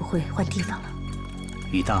他们会不会换地方了？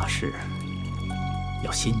遇大事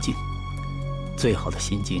要心静，最好的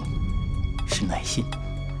心境是耐心。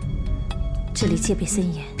这里戒备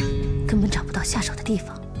森严，根本找不到下手的地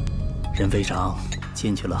方。任非常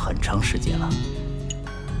进去了很长时间了，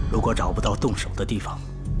如果找不到动手的地方，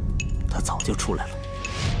他早就出来了。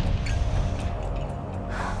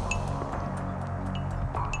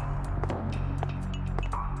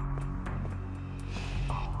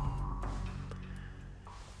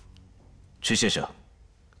池先生，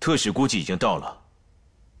特使估计已经到了。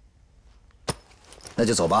那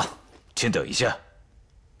就走吧。请等一下。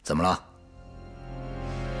怎么了？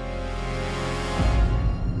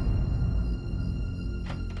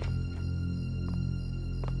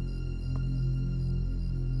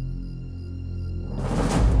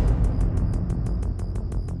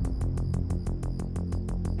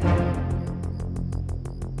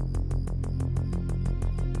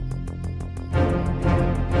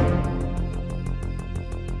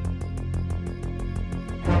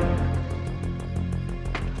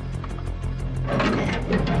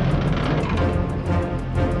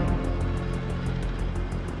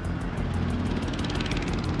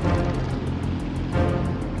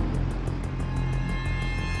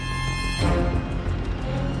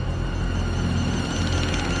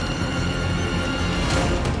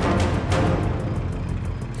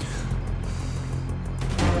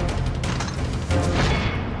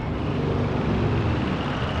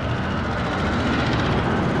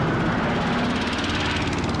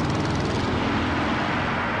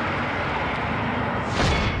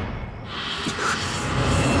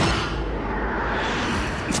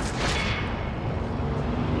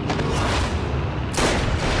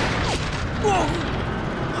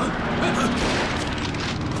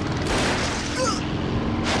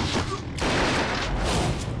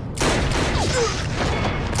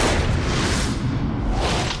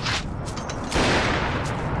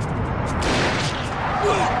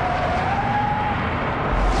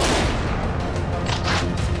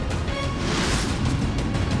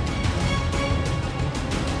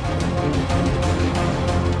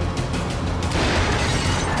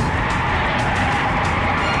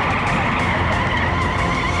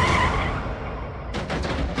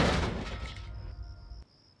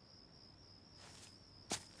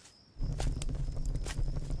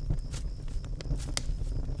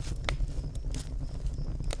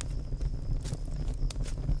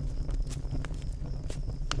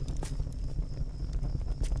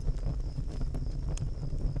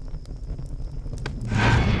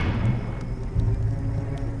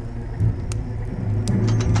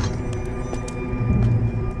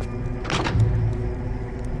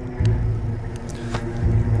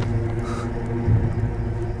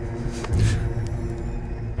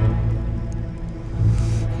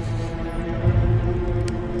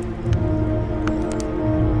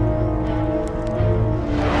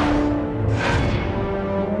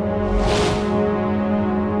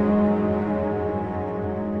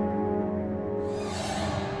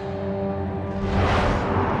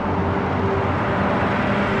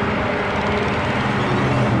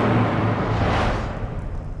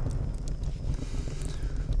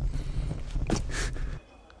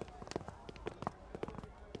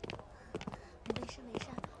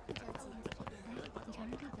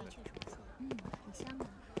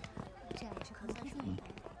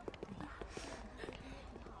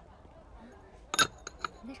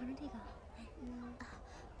尝这个。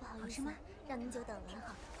不好意思吗？让您久等了，挺好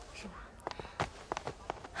的，是吧？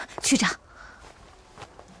区长，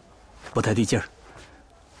不太对劲儿，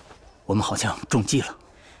我们好像中计了。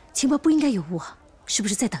情报不应该有误，是不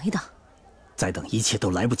是再等一等？再等一切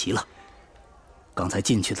都来不及了。刚才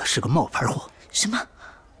进去的是个冒牌货。什么？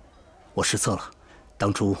我失策了，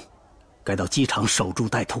当初该到机场守株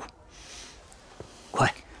待兔。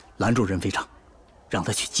快，拦住任非常，让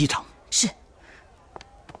他去机场。是。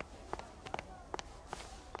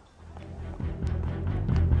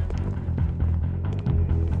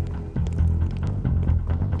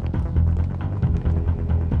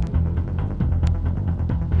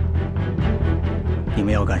你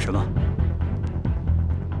们要干什么？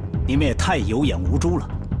你们也太有眼无珠了！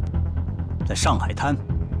在上海滩，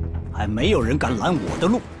还没有人敢拦我的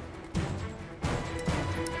路。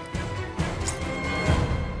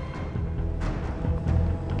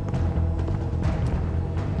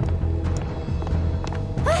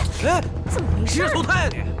哎，怎么回事？你是头太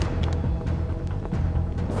你！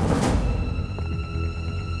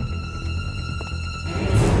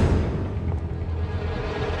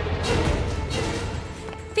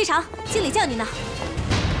非常，经理叫你呢。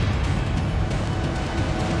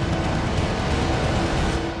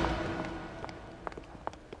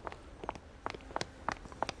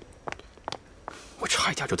我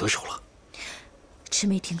差一点就得手了。池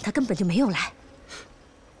梅婷她根本就没有来。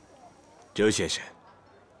周先生，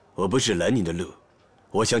我不是拦您的路，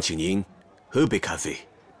我想请您喝杯咖啡。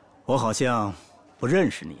我好像不认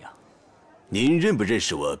识你啊。您认不认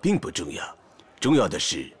识我并不重要，重要的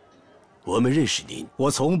是我们认识您。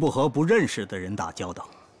我从不和不认识的人打交道。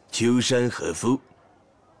秋山和夫，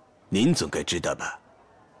您总该知道吧？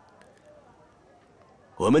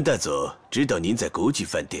我们大佐知道您在国际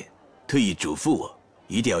饭店，特意嘱咐我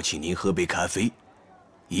一定要请您喝杯咖啡，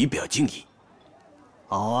以表敬意。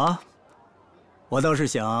好啊，我倒是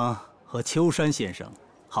想和秋山先生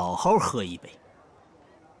好好喝一杯。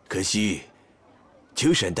可惜，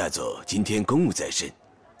秋山大佐今天公务在身，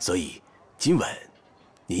所以今晚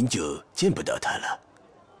您就见不到他了。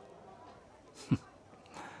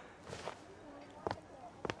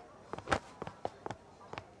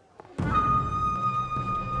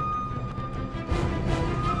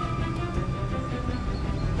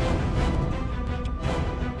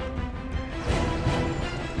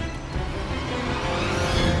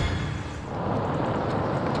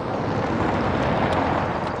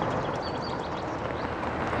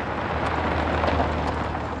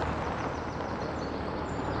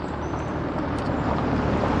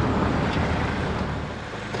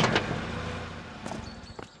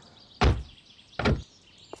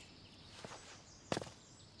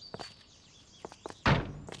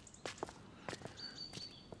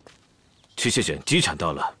曲先生，机场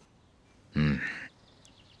到了。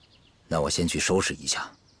那我先去收拾一下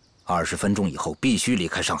，20分钟以后必须离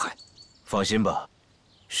开上海。放心吧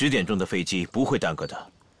，10点钟的飞机不会耽搁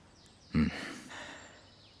的。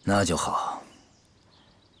那就好。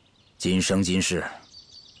今生今世，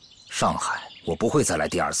上海我不会再来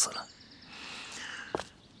第2次了。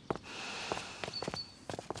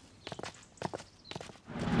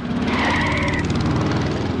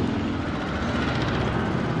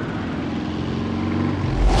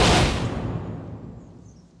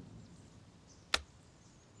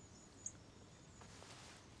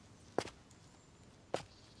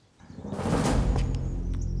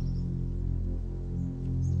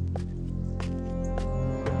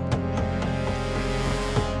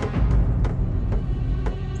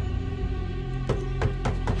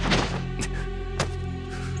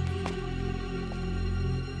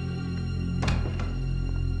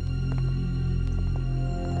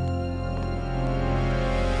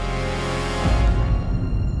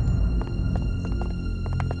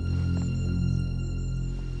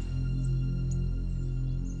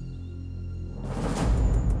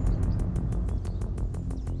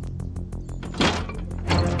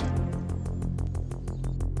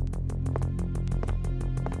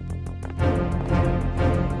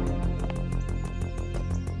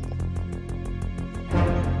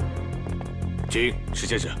请，石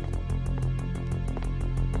先生。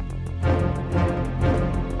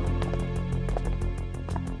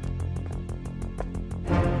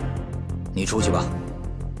你出去吧。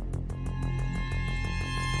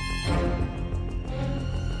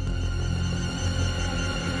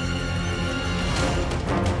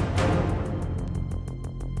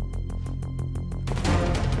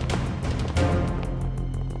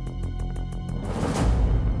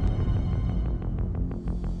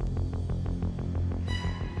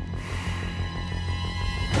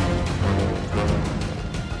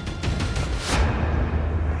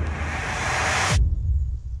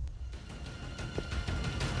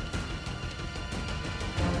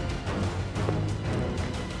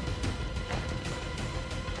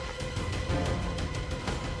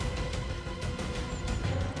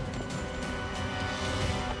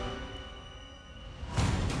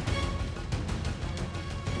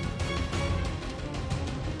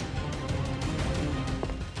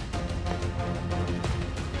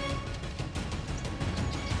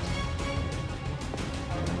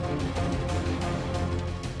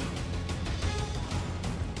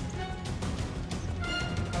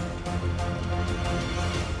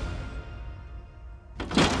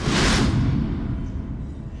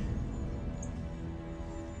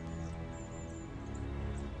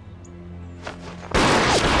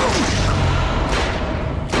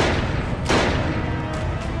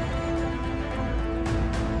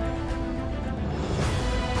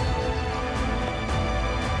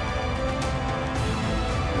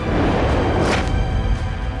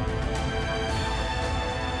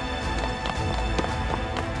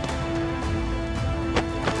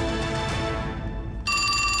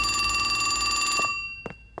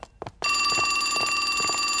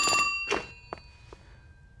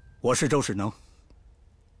我是周世能。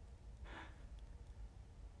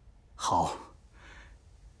好，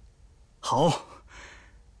好，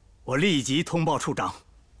我立即通报处长，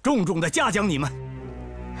重重的嘉奖你们。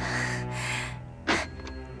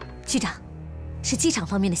局长，是机场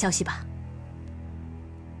方面的消息吧？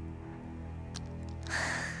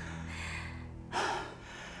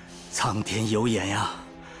苍天有眼呀！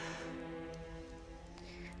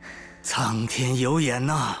苍天有眼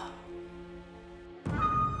呐！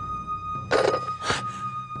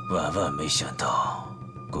万万没想到，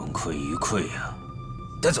功亏一篑啊！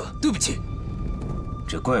大佐，对不起。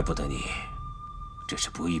这怪不得你，这是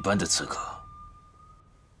不一般的刺客。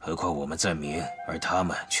何况我们在明，而他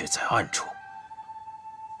们却在暗处。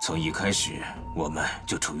从一开始，我们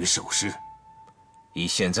就处于守势。以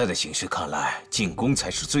现在的形势看来，进攻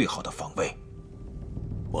才是最好的防卫。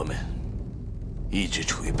我们一直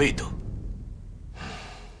处于被动。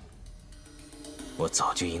我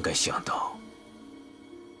早就应该想到，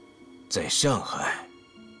在上海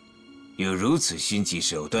有如此心机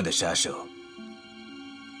手段的杀手，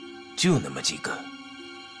就那么几个。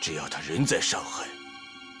只要他人在上海，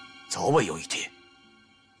早晚有一天，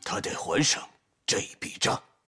他得还上这一笔账。